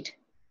creed.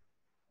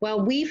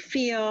 Well, we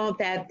feel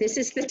that this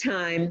is the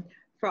time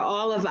for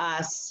all of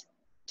us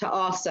to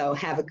also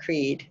have a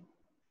creed.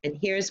 And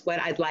here's what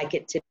I'd like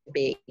it to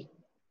be.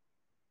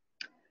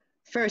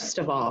 First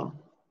of all,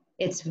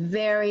 it's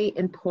very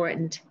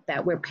important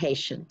that we're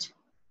patient.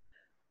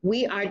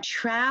 We are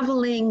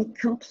traveling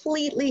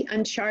completely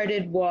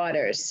uncharted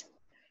waters,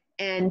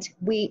 and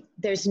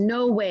there's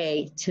no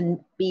way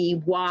to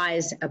be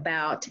wise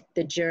about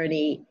the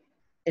journey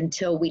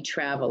until we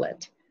travel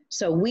it.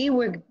 So we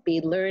will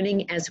be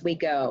learning as we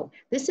go.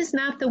 This is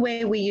not the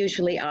way we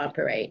usually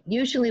operate.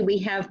 Usually we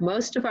have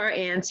most of our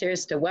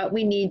answers to what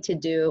we need to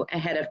do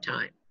ahead of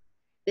time.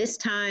 This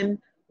time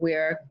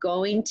we're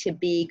going to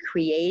be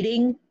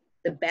creating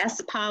the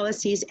best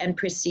policies and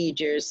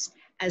procedures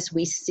as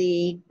we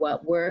see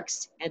what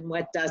works and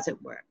what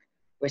doesn't work.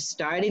 We're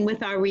starting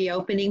with our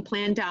reopening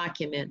plan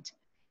document,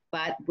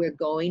 but we're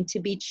going to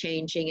be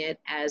changing it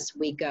as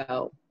we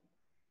go.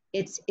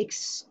 It's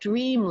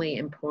extremely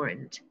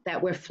important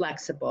that we're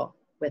flexible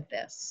with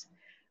this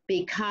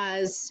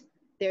because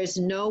there's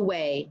no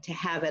way to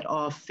have it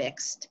all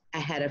fixed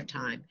ahead of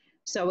time.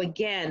 So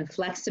again,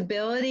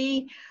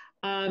 flexibility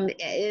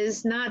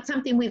is not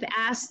something we've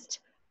asked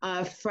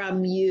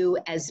from you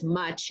as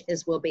much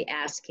as we'll be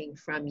asking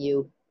from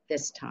you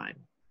this time.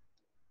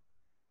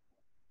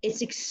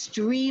 It's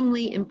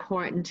extremely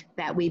important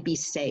that we be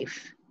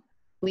safe.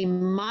 We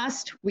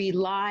must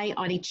rely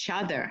on each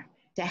other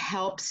to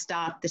help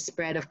stop the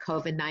spread of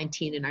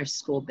COVID-19 in our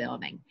school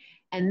building.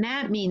 And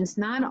that means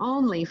not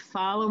only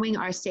following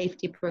our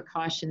safety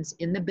precautions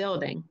in the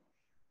building,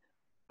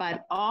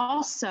 but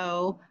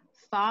also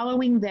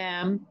following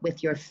them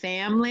with your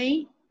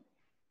family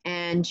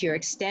and your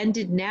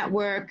extended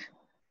network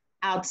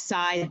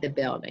outside the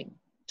building,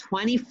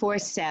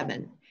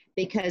 24/7.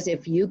 Because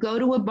if you go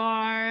to a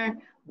bar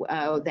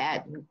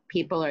that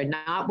people are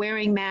not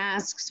wearing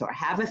masks or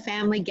have a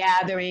family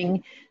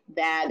gathering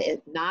that is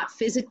not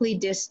physically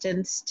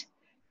distanced,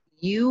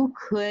 you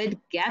could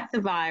get the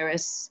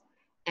virus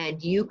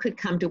and you could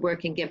come to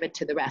work and give it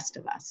to the rest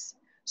of us.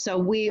 So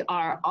we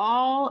are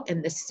all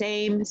in the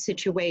same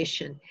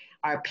situation.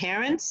 Our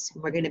parents,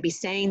 we're going to be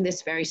saying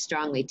this very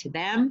strongly to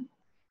them,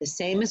 the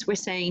same as we're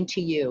saying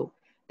to you,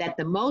 that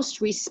the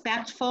most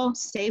respectful,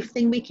 safe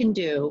thing we can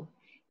do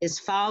is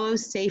follow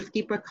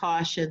safety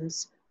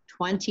precautions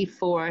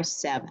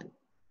 24/7.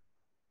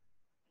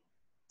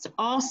 It's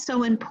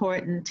also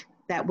important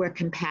that we're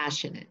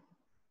compassionate.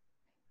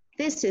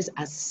 This is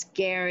a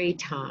scary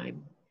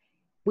time.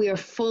 We are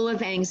full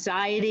of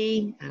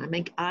anxiety.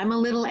 I'm a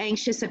little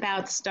anxious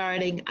about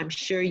starting. I'm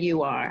sure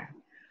you are.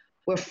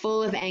 We're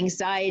full of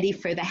anxiety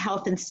for the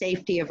health and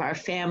safety of our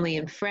family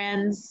and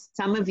friends.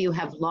 Some of you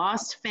have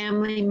lost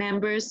family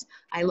members.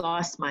 I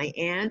lost my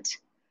aunt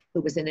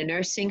who was in a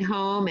nursing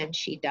home and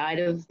she died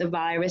of the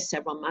virus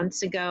several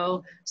months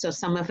ago. So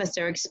some of us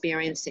are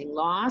experiencing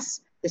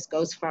loss. This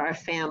goes for our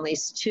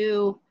families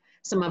too.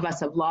 Some of us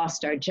have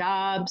lost our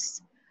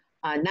jobs.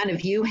 None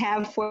of you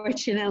have,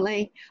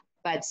 fortunately,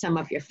 but some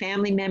of your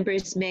family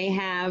members may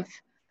have.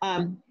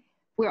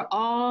 We're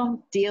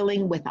all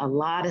dealing with a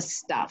lot of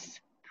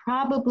stuff,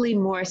 probably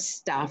more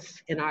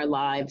stuff in our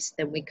lives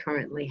than we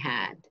currently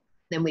had,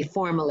 than we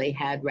formerly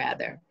had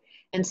rather.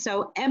 And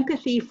so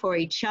empathy for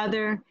each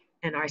other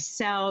and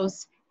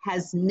ourselves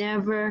has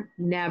never,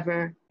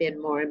 never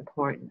been more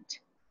important.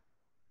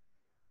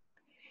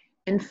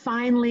 And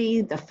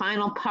finally, the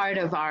final part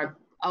of our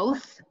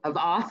oath of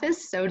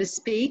office, so to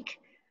speak,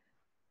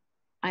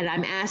 and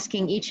I'm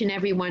asking each and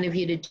every one of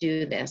you to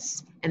do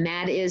this, and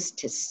that is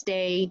to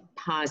stay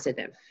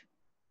positive.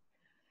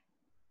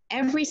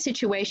 Every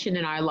situation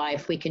in our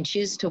life, we can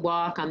choose to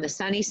walk on the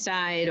sunny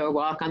side or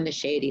walk on the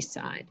shady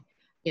side.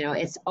 You know,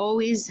 it's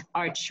always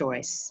our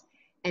choice.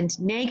 And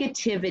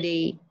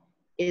negativity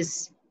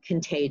is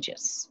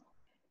contagious.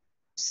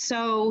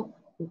 So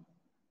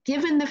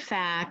given the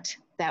fact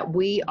that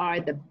we are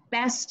the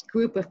best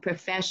group of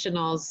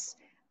professionals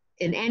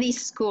in any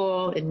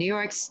school in New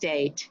York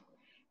State,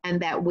 and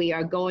that we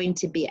are going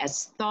to be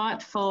as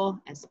thoughtful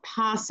as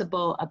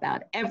possible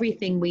about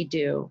everything we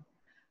do,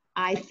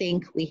 I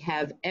think we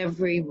have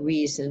every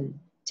reason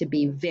to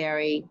be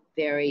very,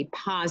 very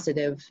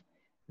positive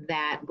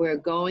that we're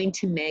going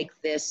to make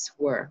this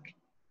work.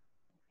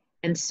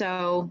 And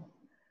so,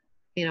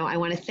 you know, I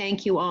want to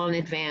thank you all in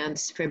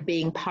advance for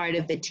being part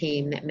of the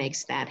team that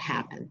makes that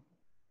happen.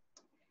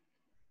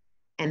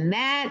 And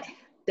that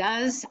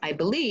does, I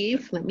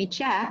believe, let me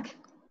check.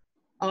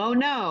 Oh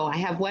no, I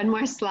have one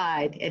more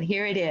slide, and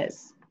here it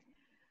is.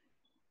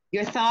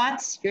 Your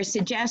thoughts, your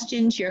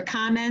suggestions, your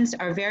comments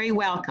are very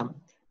welcome.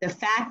 The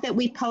fact that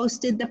we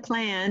posted the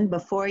plan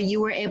before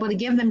you were able to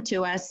give them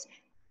to us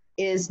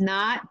is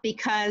not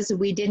because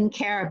we didn't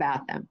care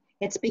about them.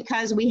 It's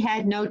because we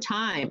had no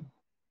time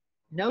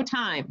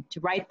to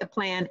write the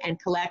plan and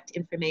collect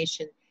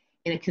information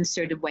in a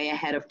concerted way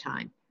ahead of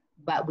time.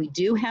 But we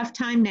do have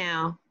time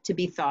now to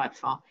be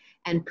thoughtful,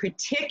 and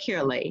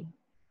particularly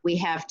we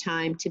have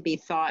time to be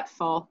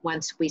thoughtful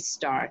once we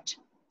start.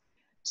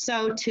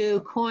 So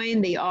to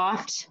coin the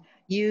oft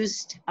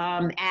used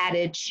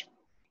adage,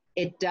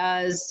 it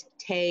does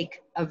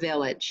take a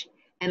village.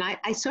 And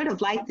I sort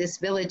of like this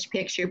village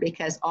picture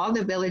because all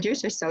the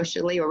villagers are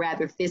socially or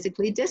rather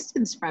physically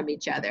distanced from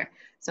each other.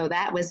 So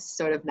that was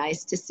sort of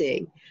nice to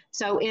see.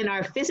 So in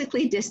our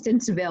physically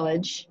distanced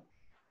village,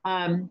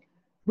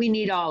 we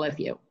need all of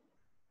you.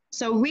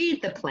 So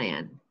read the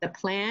plan. The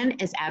plan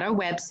is at our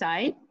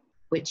website,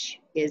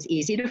 which is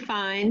easy to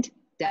find,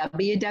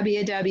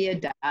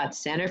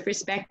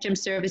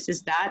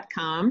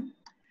 www.centerforspectrumservices.com.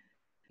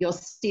 You'll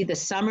see the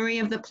summary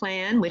of the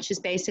plan, which is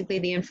basically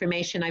the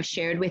information I've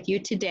shared with you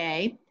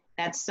today.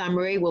 That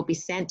summary will be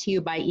sent to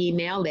you by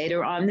email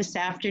later on this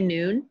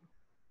afternoon.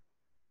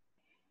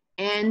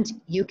 And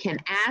you can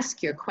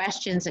ask your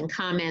questions and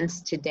comments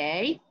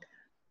today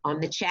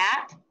on the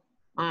chat.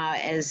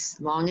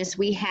 As long as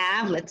we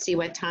have, let's see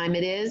what time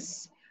it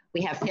is.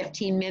 We have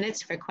 15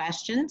 minutes for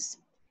questions.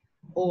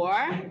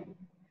 Or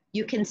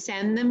you can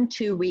send them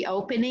to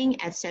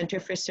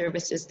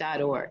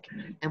reopening@centerforservices.org,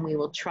 and we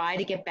will try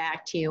to get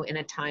back to you in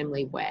a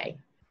timely way.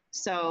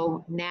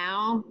 So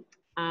now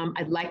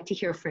I'd like to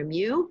hear from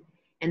you,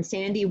 and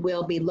Sandy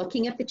will be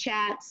looking at the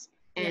chats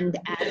and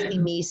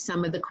asking me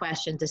some of the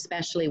questions,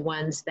 especially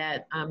ones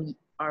that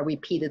are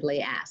repeatedly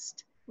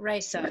asked.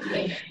 Right. So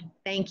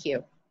thank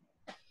you.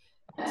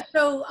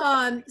 So,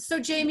 so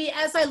Jamey,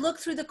 as I look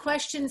through the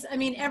questions, I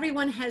mean,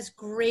 everyone has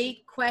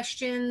great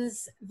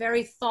questions,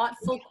 very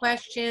thoughtful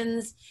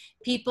questions.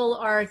 People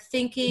are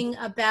thinking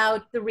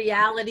about the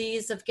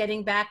realities of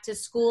getting back to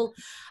school.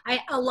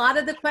 A lot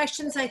of the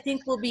questions I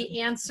think will be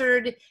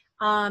answered.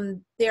 Let's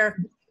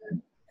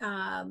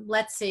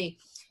see.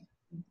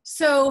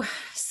 So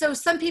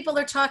some people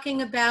are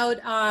talking about,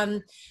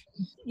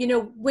 you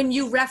know, when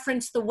you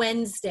reference the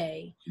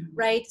Wednesday,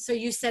 right? So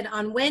you said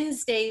on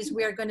Wednesdays,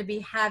 we're going to be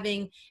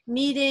having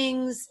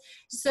meetings.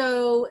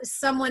 So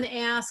someone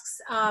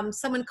asks,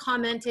 someone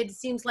commented, it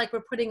seems like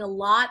we're putting a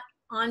lot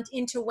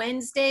into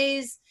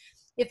Wednesdays.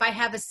 If I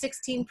have a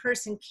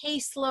 16-person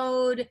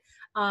caseload,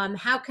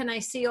 how can I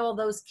see all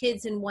those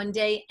kids in one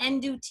day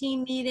and do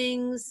team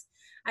meetings?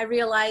 I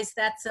realize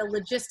that's a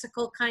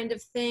logistical kind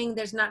of thing.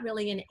 There's not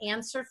really an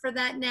answer for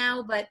that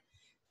now, but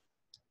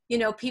you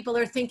know, people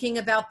are thinking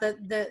about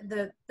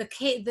the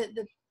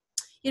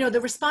you know,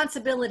 the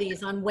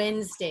responsibilities on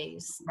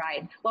Wednesdays.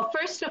 Right. Well,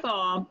 first of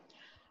all,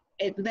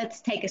 let's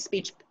take a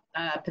speech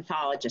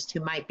pathologist who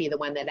might be the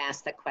one that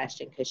asked the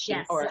question, because she,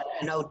 Yes. or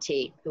an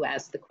OT who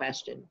asked the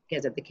question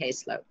because of the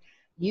caseload.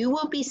 You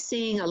will be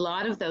seeing a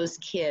lot of those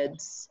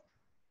kids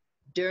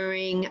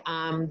during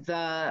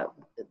the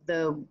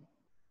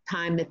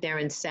time that they're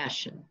in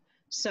session.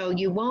 So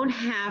you won't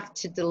have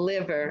to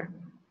deliver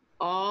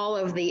all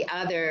of the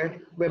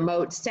other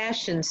remote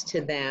sessions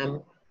to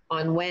them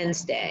on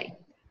Wednesday.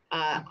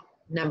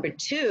 Number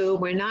two,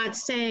 we're not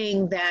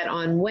saying that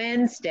on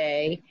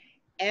Wednesday,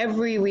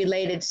 every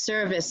related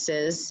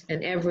services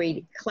and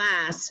every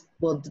class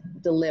will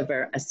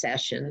deliver a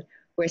session.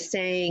 We're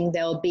saying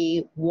there'll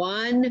be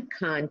one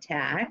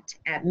contact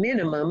at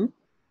minimum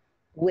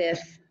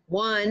with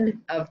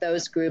one of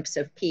those groups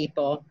of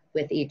people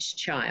with each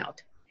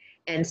child.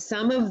 And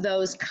some of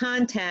those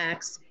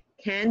contacts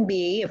can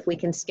be, if we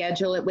can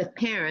schedule it with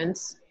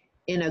parents,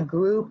 in a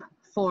group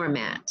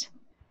format.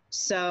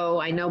 So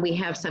I know we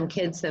have some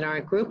kids that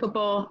aren't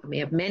groupable. We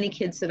have many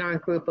kids that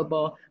aren't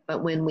groupable,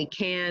 but when we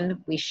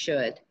can, we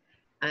should.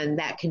 And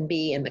that can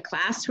be in the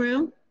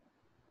classroom,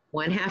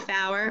 1/2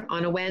 hour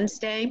on a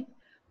Wednesday,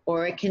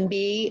 or it can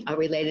be a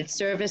related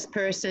service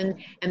person.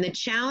 And the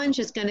challenge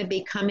is going to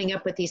be coming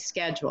up with these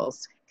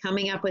schedules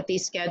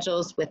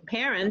with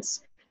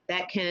parents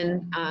that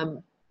can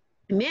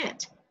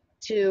commit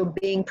to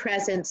being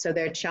present so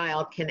their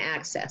child can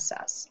access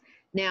us.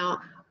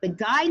 Now, the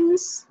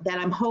guidance that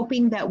I'm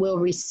hoping that we'll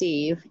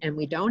receive, and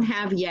we don't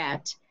have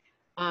yet,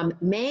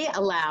 may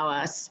allow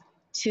us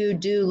to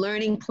do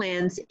learning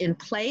plans in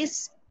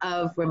place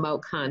of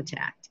remote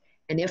contact.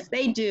 And if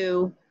they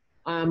do,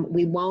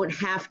 we won't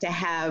have to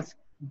have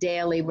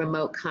daily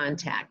remote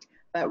contact.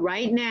 But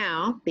right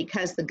now,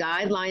 because the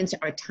guidelines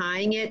are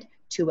tying it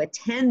to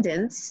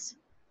attendance,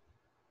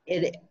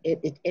 it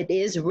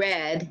is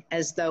read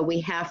as though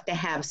we have to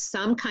have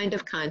some kind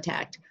of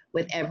contact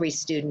with every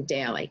student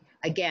daily.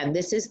 Again,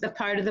 this is the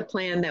part of the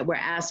plan that we're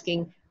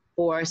asking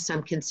for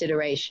some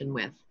consideration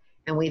with.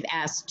 And we've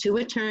asked 2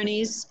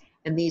 attorneys,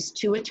 and these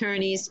 2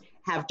 attorneys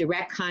have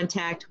direct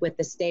contact with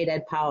the state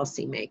ed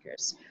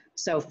policymakers.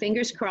 So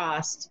fingers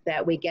crossed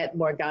that we get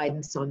more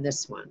guidance on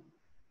this one.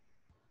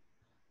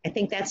 I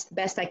think that's the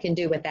best I can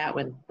do with that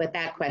one, with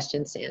that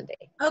question,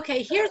 Sandy.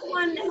 Okay, here's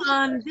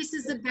one. This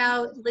is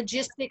about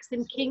logistics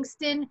in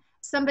Kingston.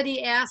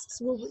 Somebody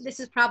asks, well, this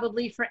is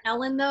probably for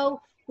Ellen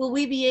though, will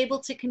we be able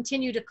to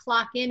continue to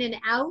clock in and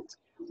out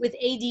with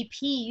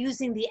ADP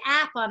using the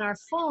app on our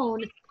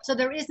phone so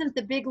there isn't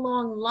the big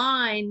long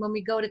line when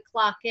we go to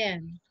clock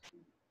in?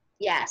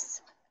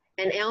 Yes.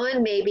 And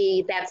Ellen,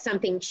 maybe that's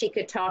something she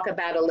could talk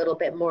about a little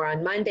bit more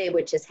on Monday,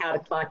 which is how to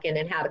clock in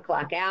and how to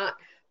clock out.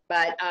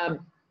 But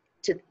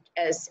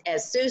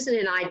as Susan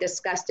and I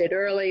discussed it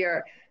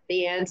earlier,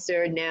 the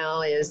answer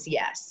now is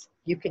yes.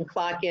 You can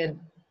clock in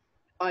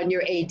on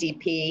your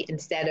ADP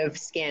instead of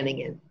scanning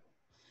in.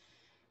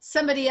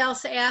 Somebody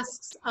else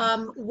asks,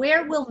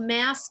 where will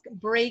mask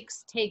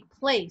breaks take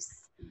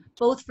place,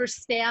 both for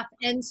staff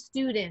and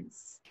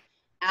students?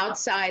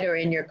 Outside or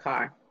in your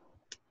car.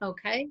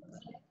 Okay.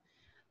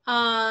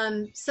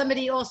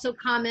 Somebody also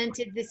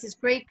commented, this is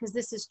great because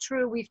this is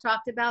true. We've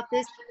talked about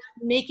this,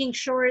 making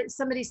sure,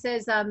 somebody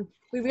says,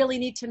 we really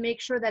need to make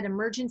sure that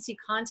emergency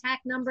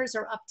contact numbers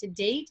are up to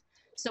date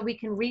so we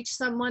can reach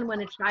someone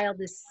when a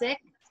child is sick.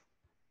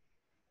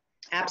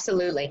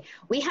 Absolutely.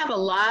 We have a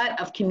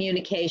lot of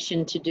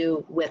communication to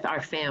do with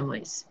our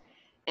families,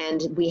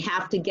 and we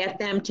have to get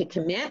them to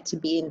commit to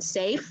being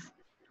safe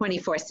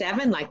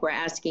 24/7, like we're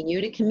asking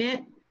you to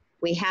commit.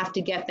 We have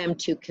to get them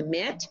to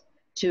commit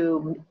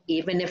to,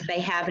 even if they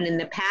haven't in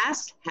the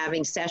past,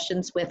 having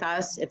sessions with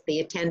us if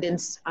the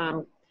attendance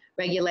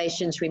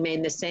regulations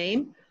remain the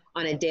same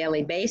on a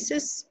daily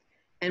basis.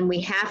 And we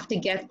have to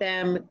get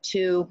them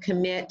to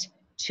commit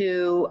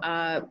to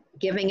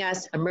giving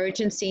us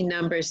emergency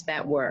numbers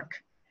that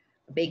work,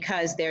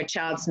 because their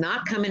child's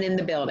not coming in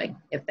the building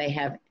if they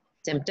have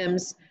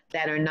symptoms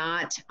that are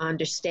not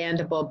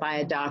understandable by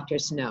a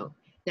doctor's note.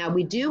 Now,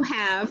 we do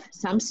have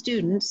some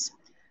students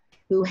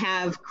who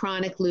have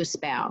chronic loose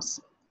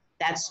bowels.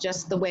 That's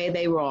just the way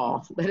they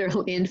roll,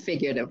 literally and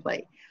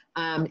figuratively.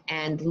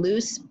 And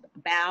loose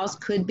bowels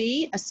could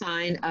be a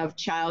sign of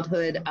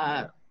childhood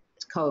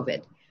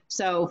COVID.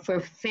 So for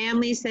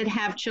families that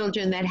have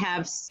children that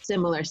have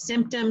similar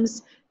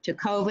symptoms to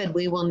COVID,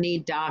 we will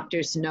need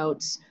doctor's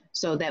notes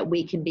so that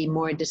we can be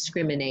more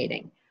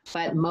discriminating.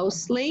 But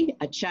mostly,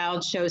 a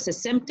child shows a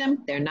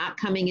symptom, they're not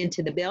coming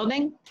into the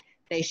building.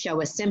 They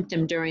show a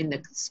symptom during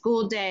the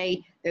school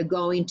day, they're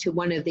going to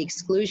one of the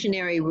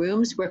exclusionary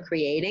rooms we're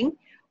creating.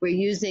 We're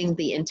using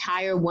the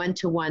entire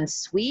one-to-one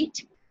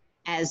suite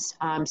as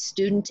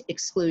student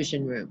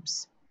exclusion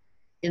rooms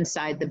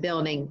inside the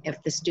building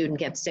if the student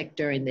gets sick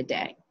during the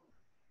day.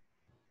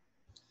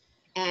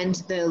 And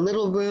the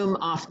little room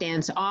off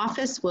Dan's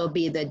office will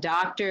be the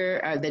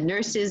doctor or the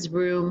nurse's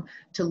room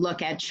to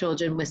look at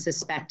children with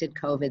suspected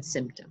COVID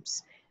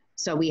symptoms.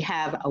 So we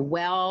have a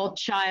well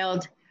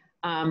child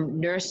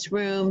nurse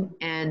room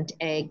and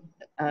a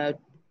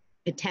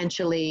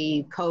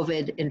potentially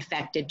COVID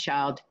infected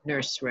child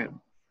nurse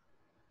room.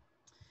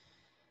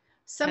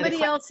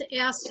 Somebody else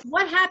asked,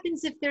 what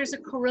happens if there's a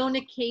corona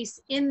case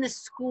in the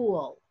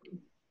school?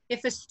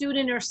 If a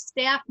student or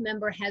staff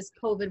member has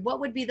COVID, what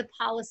would be the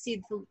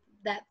policy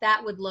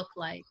that would look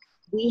like?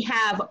 We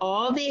have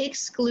all the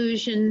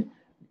exclusion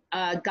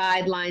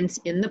guidelines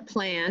in the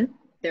plan.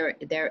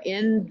 They're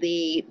in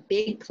the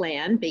big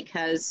plan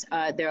because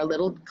they're a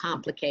little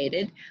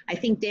complicated. I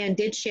think Dan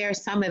did share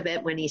some of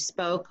it when he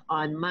spoke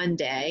on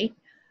Monday,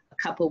 a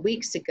couple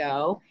weeks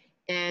ago.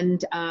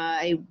 And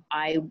I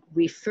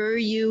refer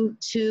you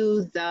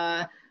to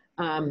the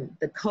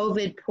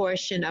COVID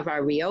portion of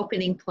our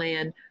reopening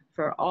plan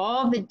for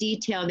all the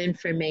detailed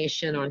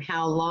information on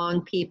how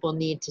long people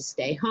need to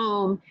stay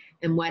home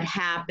and what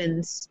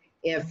happens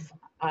if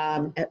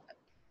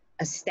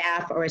a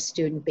staff or a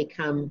student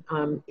become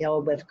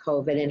ill with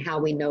COVID and how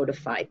we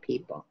notify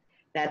people.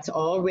 That's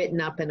all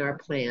written up in our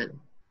plan.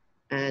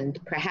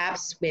 And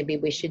perhaps maybe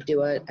we should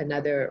do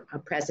another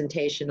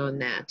presentation on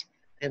that.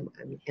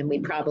 And we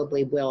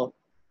probably will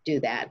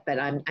do that, but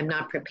I'm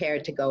not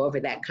prepared to go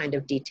over that kind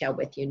of detail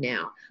with you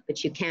now,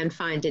 but you can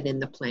find it in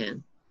the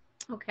plan.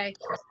 Okay.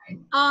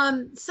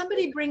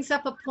 Somebody brings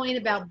up a point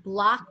about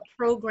block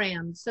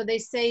programs. So they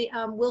say,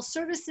 will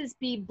services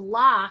be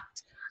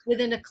blocked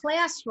within a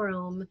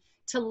classroom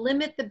to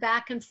limit the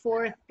back and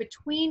forth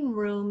between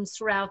rooms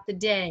throughout the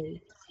day?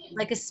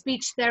 Like a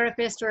speech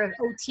therapist or an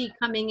OT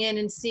coming in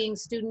and seeing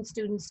student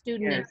yes.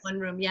 In one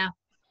room, yeah.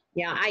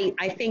 Yeah,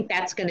 I think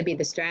that's going to be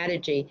the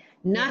strategy.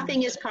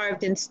 Nothing is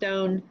carved in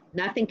stone.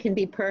 Nothing can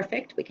be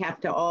perfect. We have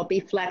to all be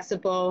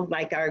flexible,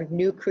 like our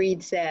new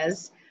creed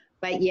says.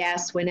 But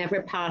yes,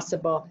 whenever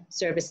possible,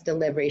 service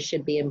delivery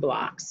should be in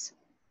blocks,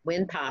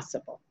 when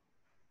possible.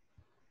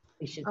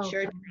 We should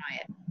sure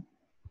try it.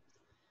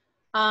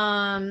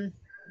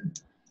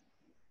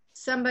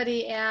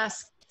 Somebody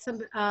asked,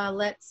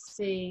 let's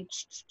see.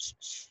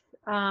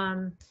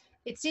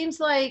 It seems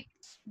like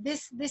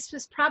this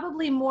was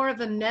probably more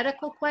of a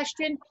medical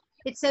question.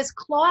 It says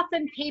cloth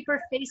and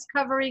paper face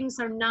coverings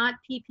are not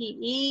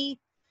PPE.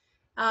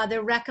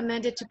 They're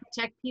recommended to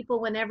protect people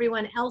when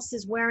everyone else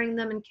is wearing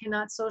them and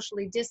cannot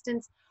socially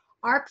distance.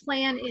 Our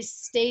plan is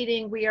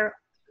stating we are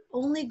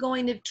only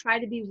going to try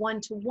to be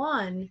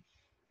one-to-one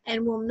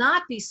and will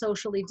not be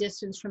socially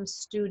distanced from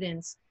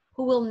students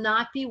who will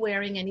not be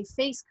wearing any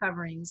face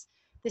coverings.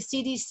 The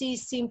CDC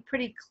seemed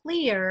pretty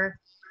clear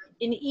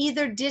in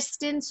either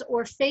distance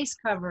or face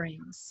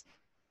coverings.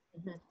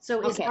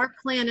 So is our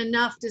plan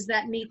enough? Does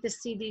that meet the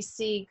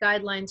CDC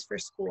guidelines for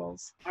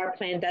schools? Our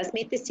plan does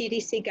meet the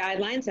CDC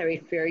guidelines. I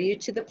refer you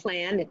to the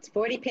plan. It's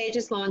 40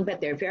 pages long, but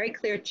they're very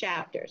clear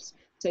chapters.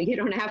 So you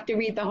don't have to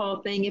read the whole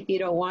thing if you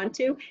don't want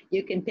to.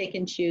 You can pick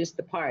and choose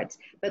the parts.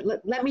 But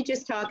let me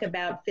just talk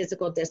about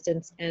physical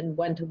distance and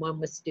one-to-one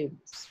with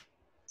students.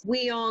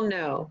 We all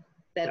know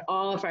that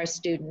all of our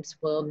students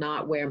will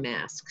not wear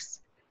masks.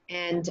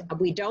 And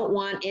we don't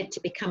want it to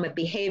become a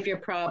behavior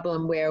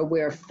problem where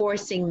we're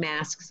forcing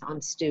masks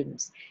on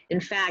students. In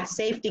fact,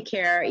 Safety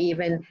Care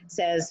even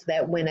says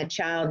that when a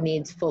child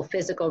needs full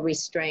physical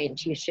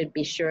restraint, you should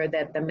be sure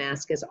that the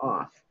mask is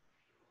off.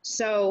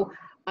 So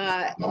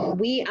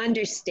we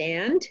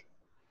understand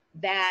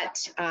that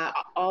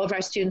all of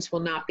our students will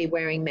not be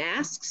wearing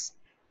masks.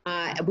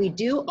 We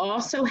do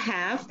also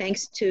have,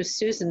 thanks to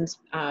Susan's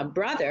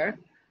brother,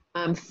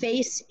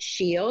 face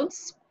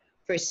shields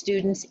for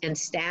students and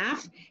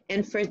staff.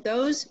 And for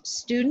those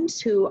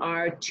students who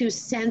are too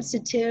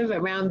sensitive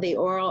around the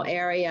oral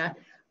area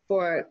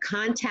for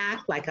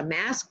contact, like a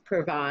mask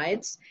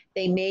provides,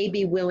 they may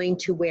be willing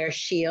to wear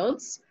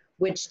shields,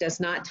 which does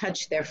not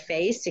touch their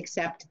face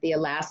except the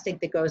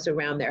elastic that goes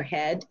around their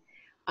head.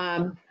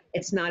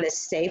 It's not as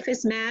safe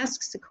as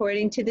masks,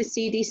 according to the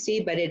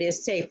CDC, but it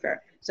is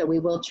safer. So we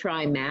will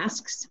try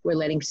masks. We're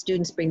letting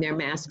students bring their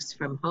masks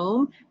from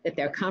home that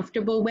they're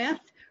comfortable with.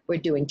 We're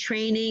doing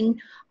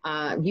training.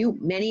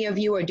 Many of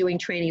you are doing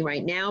training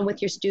right now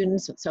with your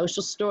students,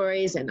 social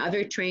stories and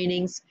other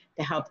trainings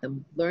to help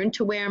them learn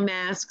to wear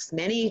masks.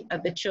 Many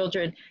of the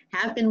children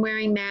have been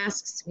wearing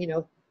masks, you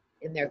know,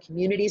 in their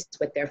communities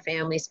with their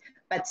families,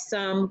 but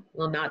some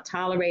will not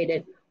tolerate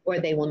it, or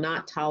they will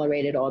not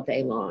tolerate it all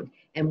day long.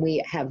 And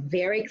we have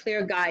very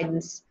clear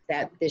guidance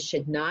that this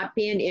should not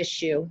be an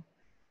issue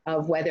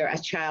of whether a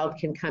child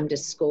can come to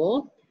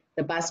school.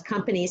 The bus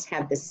companies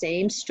have the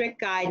same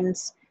strict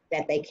guidance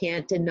that they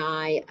can't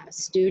deny a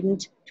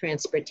student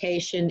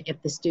transportation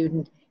if the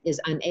student is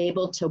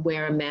unable to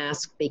wear a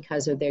mask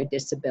because of their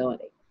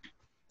disability.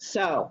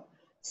 So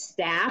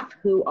staff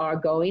who are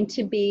going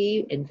to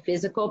be in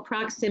physical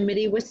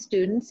proximity with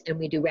students, and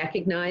we do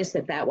recognize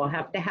that that will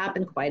have to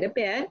happen quite a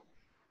bit,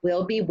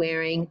 will be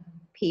wearing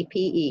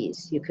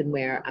PPEs. You can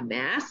wear a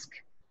mask,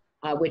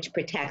 which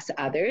protects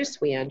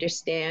others. We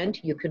understand.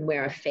 You can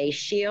wear a face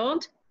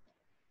shield.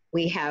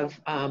 We have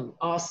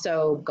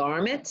also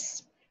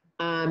garments,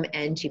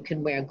 and you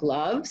can wear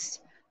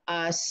gloves.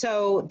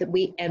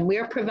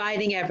 We're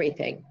providing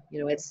everything.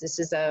 You know, this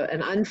is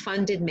an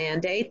unfunded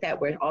mandate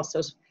that we're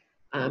also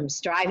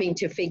striving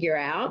to figure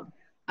out,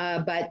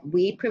 but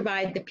we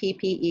provide the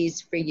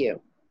PPEs for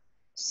you.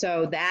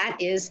 So that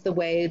is the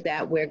way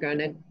that we're going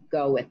to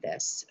go with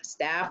this.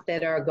 Staff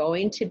that are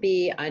going to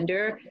be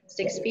under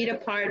 6 feet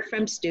apart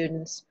from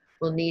students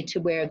will need to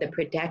wear the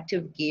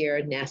protective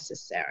gear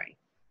necessary.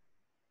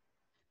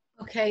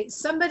 Okay,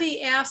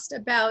 somebody asked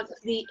about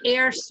the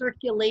air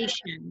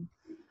circulation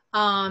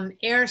and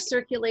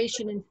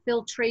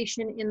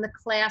filtration in the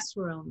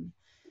classroom.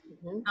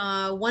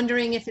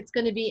 Wondering if it's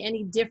going to be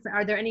any different.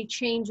 Are there any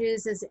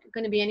changes? Is it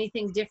going to be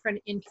anything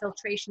different in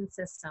filtration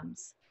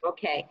systems?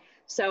 Okay,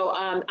 so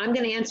I'm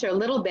going to answer a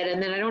little bit,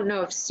 and then I don't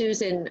know if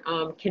Susan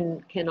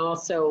can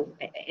also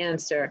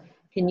answer.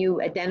 Can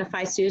you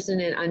identify Susan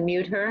and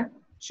unmute her?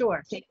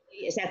 Sure.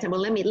 Is that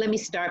well? Let me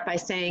start by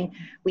saying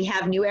we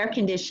have new air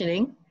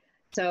conditioning,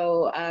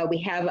 so we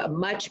have a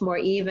much more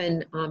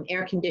even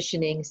air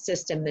conditioning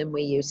system than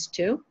we used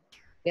to.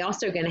 We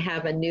also are going to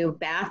have a new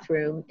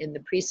bathroom in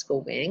the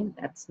preschool wing.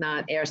 That's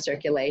not air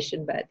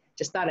circulation, but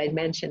just thought I'd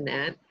mention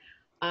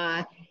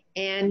that.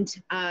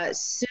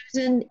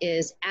 Susan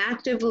is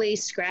actively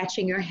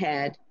scratching her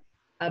head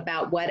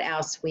about what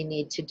else we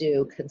need to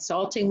do,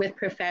 consulting with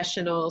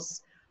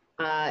professionals.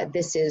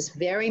 This is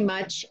very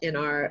much in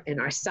our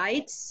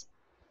sights.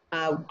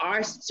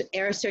 Our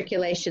air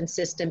circulation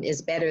system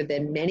is better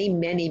than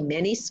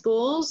many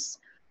schools.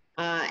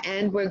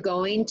 And we're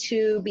going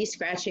to be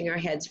scratching our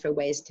heads for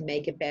ways to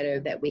make it better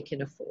that we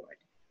can afford.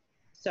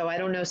 So I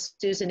don't know,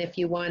 Susan, if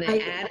you want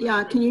to add.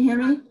 Yeah, can you hear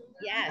me?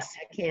 Yes,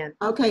 I can.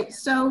 Okay,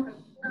 so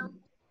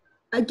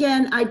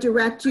again, I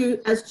direct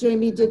you, as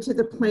Jamey did, to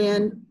the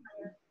plan.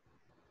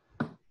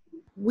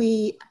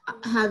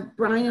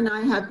 Brian and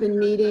I have been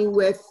meeting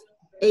with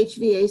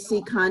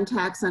HVAC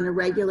contacts on a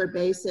regular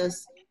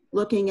basis,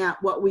 looking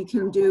at what we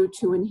can do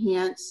to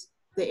enhance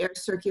the air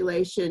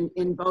circulation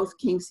in both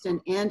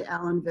Kingston and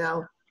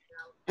Allenville.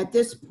 At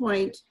this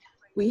point,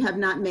 we have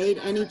not made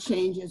any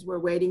changes. We're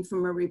waiting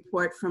for a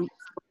report from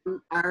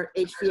our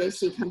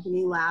HVAC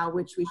company, Lau,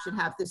 which we should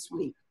have this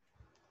week.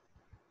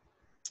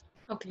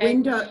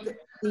 Okay.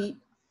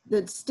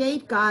 The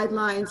state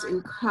guidelines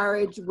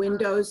encourage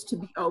windows to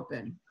be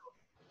open.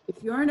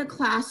 If you're in a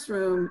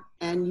classroom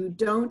and you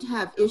don't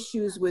have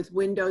issues with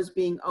windows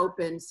being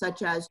open,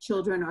 such as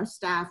children or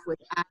staff with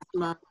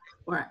asthma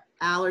or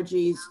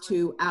allergies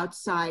to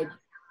outside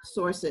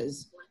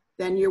sources,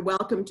 then you're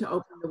welcome to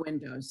open the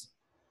windows,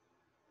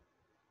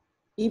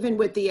 even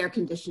with the air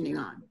conditioning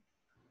on.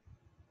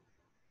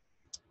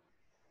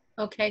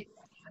 Okay.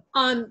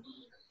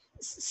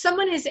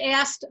 Someone has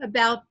asked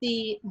about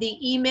the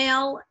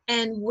email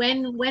and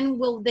when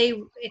will they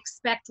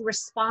expect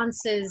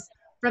responses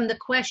from the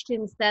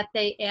questions that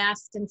they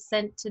asked and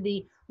sent to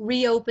the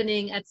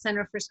reopening at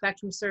Center for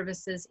Spectrum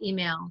Services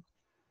email?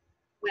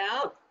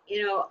 Well,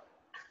 you know,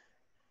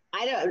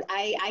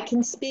 I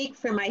can speak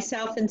for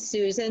myself and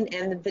Susan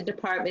and the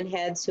department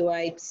heads who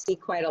I see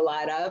quite a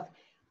lot of.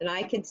 And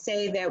I could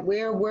say that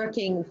we're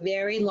working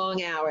very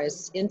long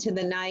hours into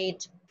the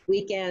night,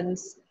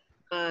 weekends,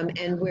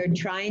 and we're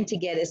trying to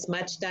get as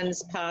much done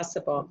as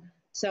possible.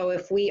 So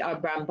if we are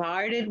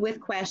bombarded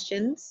with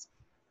questions,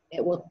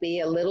 it will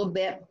be a little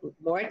bit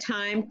more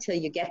time till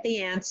you get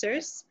the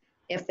answers.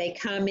 If they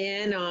come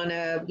in on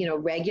a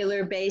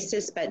regular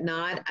basis, but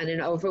not on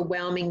an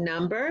overwhelming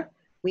number,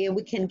 we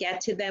can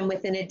get to them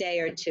within a day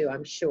or two,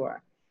 I'm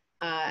sure.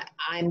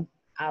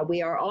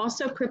 We are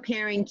also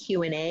preparing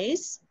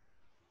Q&As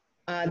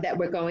that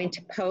we're going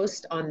to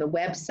post on the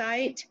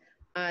website.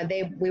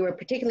 We were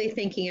particularly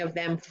thinking of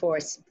them for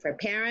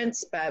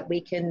parents, but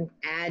we can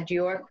add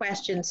your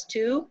questions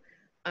too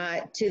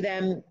to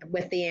them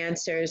with the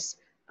answers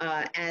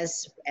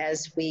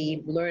as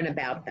we learn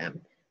about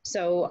them.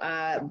 So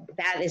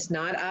that is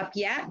not up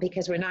yet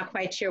because we're not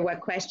quite sure what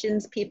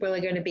questions people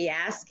are going to be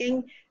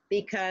asking,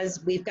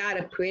 because we've got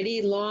a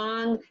pretty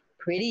long,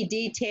 pretty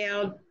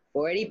detailed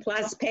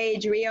 40+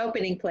 page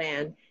reopening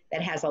plan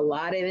that has a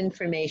lot of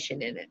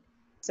information in it.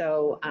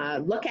 So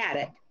look at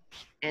it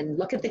and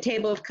look at the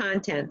table of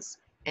contents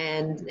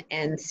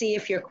and see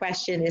if your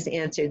question is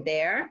answered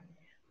there.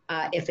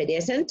 If it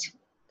isn't,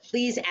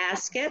 please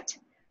ask it.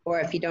 Or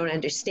if you don't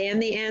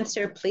understand the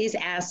answer, please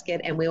ask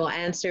it and we will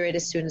answer it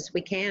as soon as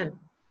we can.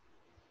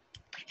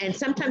 And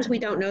sometimes we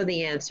don't know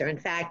the answer. In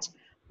fact,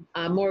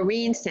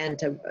 Maureen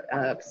sent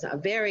a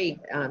very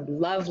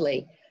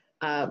lovely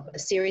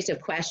series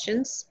of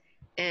questions,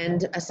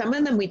 and some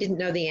of them we didn't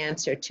know the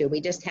answer to.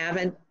 We just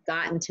haven't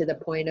gotten to the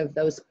point of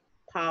those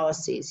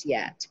policies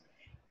yet.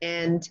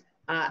 And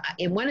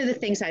one of the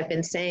things I've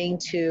been saying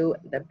to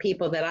the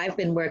people that I've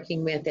been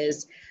working with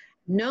is,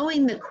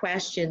 knowing the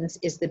questions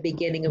is the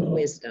beginning of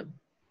wisdom.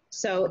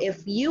 So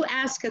if you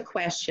ask a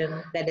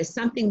question that is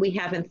something we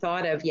haven't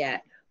thought of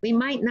yet, we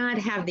might not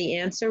have the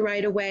answer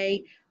right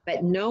away,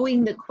 but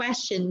knowing the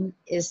question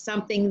is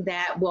something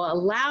that will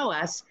allow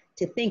us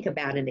to think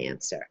about an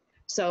answer.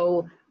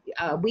 So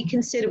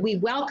we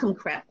welcome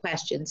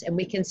questions, and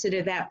we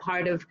consider that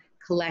part of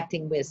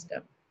collecting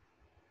wisdom.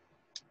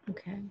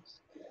 Okay.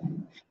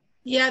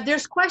 Yeah,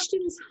 there's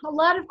questions, a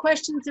lot of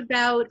questions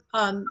about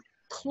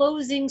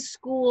closing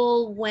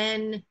school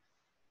when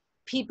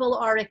people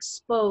are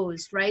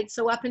exposed, right?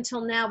 So up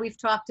until now, we've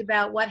talked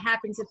about what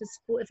happens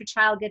if a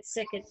child gets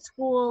sick at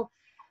school.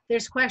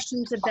 There's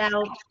questions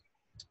about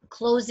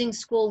closing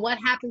school. What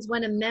happens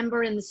when a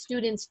member in the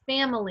student's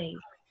family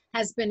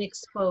has been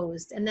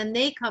exposed and then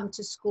they come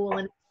to school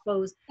and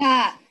exposed?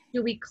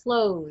 Do we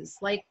close?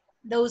 Like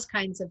those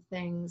kinds of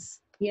things.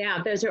 Yeah,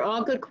 those are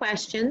all good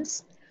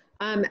questions.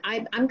 I'm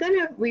going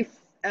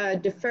to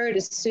defer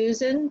to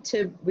Susan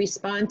to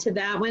respond to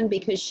that one,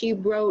 because she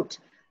wrote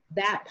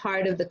that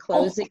part of the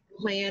closing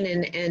plan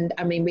and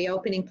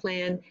reopening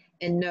plan,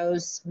 and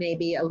knows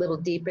maybe a little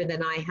deeper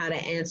than I how to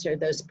answer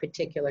those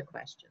particular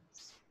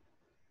questions.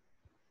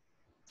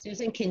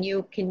 Susan, can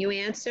you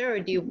answer, or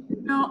do you?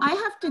 No, I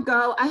have to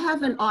go. I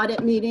have an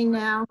audit meeting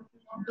now.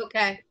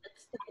 Okay.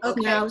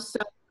 Okay. Now, so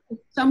if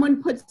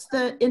someone puts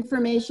the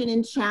information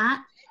in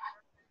chat,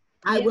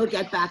 I will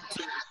get back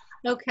to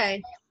you.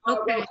 Okay.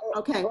 Okay.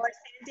 Okay. Or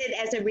send it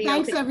as a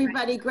reopening. Thanks,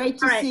 everybody. Great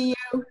to see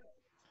you.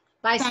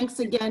 Bye. Thanks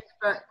again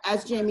for,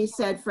 as Jamey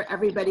said, for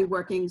everybody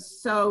working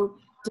so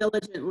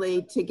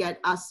diligently to get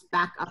us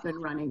back up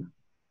and running.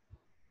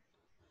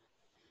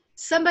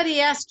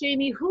 Somebody asked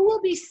Jamey, who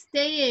will be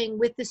staying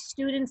with the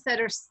students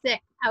that are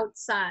sick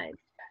outside?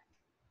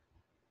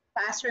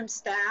 Classroom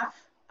staff,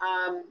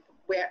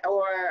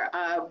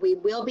 we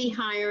will be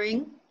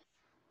hiring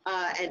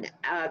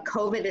a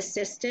COVID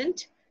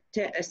assistant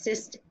to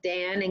assist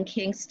Dan in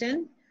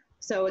Kingston.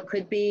 So it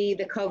could be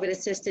the COVID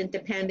assistant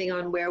depending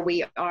on where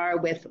we are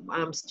with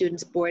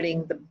students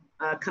boarding,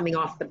 coming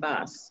off the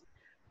bus.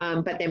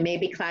 But there may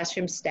be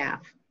classroom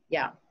staff,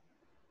 yeah.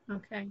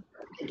 Okay.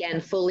 Again,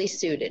 fully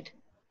suited.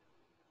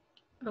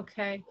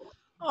 Okay.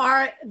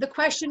 The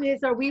question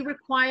is, are we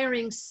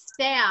requiring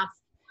staff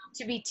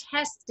to be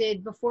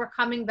tested before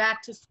coming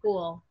back to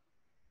school?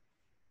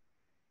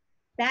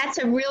 That's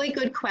a really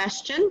good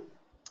question.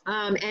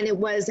 And it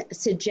was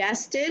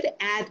suggested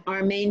at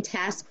our main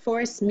task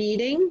force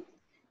meeting.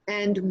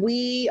 And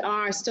we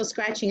are still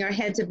scratching our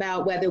heads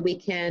about whether we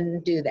can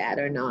do that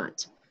or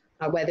not,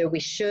 or whether we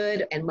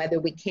should and whether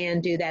we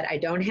can do that. I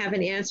don't have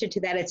an answer to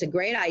that. It's a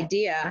great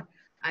idea.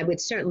 I would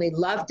certainly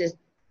love to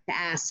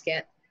ask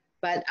it,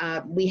 but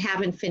we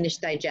haven't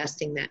finished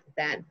digesting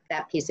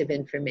that piece of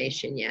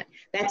information yet.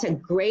 That's a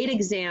great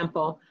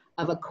example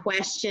of a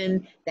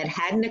question that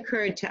hadn't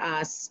occurred to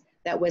us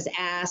that was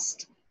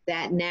asked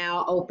that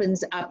now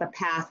opens up a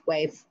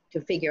pathway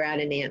to figure out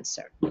an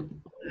answer.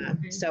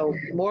 So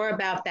more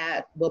about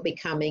that will be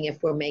coming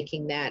if we're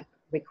making that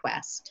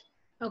request.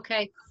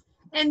 Okay.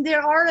 And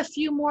there are a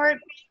few more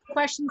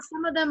questions.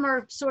 Some of them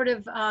are sort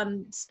of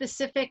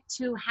specific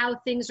to how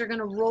things are going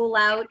to roll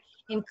out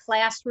in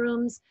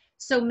classrooms.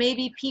 So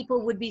maybe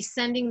people would be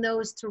sending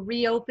those to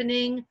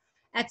reopening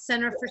at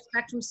Center for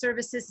Spectrum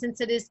Services since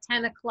it is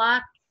 10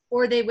 o'clock,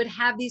 or they would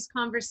have these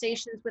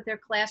conversations with their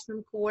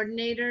classroom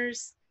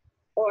coordinators.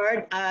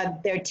 Or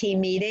their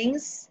team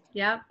meetings.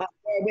 Yep. Or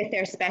with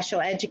their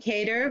special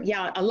educator.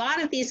 Yeah, a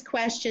lot of these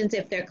questions,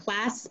 if they're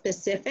class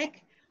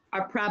specific,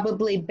 are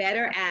probably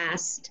better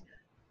asked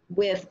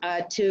with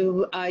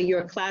to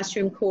your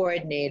classroom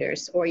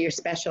coordinators or your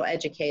special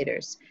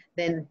educators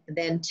than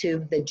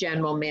to the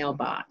general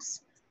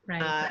mailbox.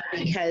 Right.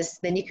 Because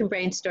then you can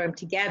brainstorm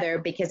together,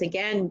 because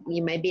again,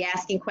 you may be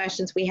asking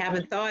questions we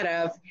haven't thought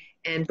of,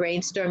 and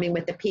brainstorming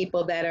with the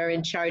people that are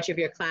in charge of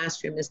your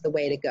classroom is the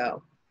way to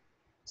go.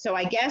 So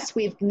I guess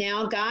we've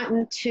now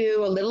gotten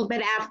to a little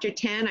bit after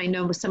 10. I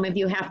know some of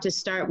you have to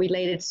start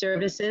related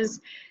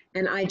services,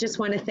 and I just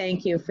want to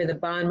thank you for the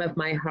bottom of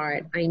my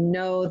heart. I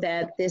know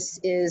that this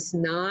is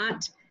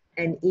not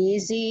an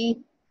easy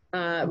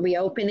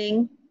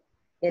reopening.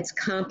 It's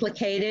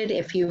complicated.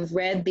 If you've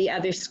read the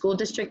other school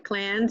district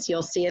plans,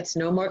 you'll see it's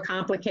no more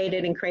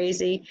complicated and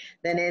crazy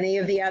than any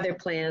of the other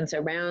plans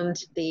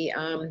around the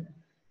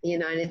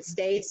United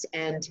States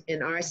and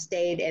in our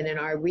state and in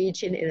our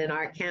region and in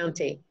our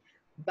county.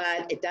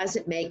 But it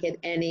doesn't make it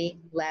any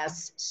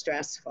less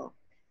stressful.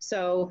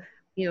 So,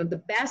 you know, the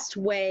best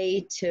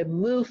way to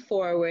move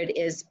forward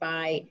is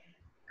by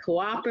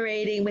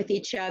cooperating with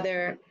each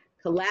other,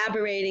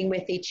 collaborating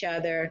with each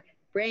other,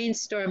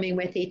 brainstorming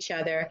with each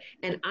other.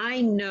 And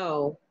I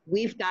know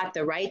we've got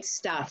the right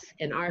stuff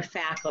in our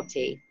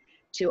faculty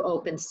to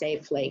open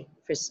safely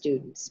for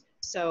students.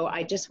 So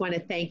I just want to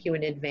thank you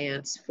in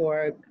advance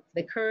for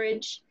the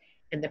courage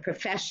and the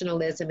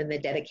professionalism and the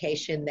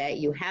dedication that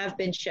you have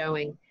been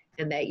showing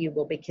and that you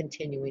will be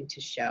continuing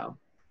to show.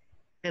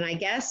 And I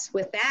guess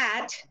with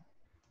that,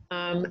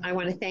 I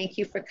want to thank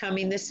you for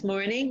coming this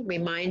morning.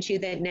 Remind you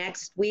that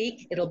next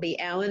week it'll be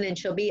Ellen, and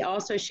she'll be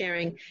also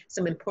sharing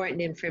some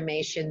important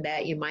information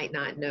that you might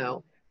not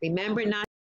know. Remember not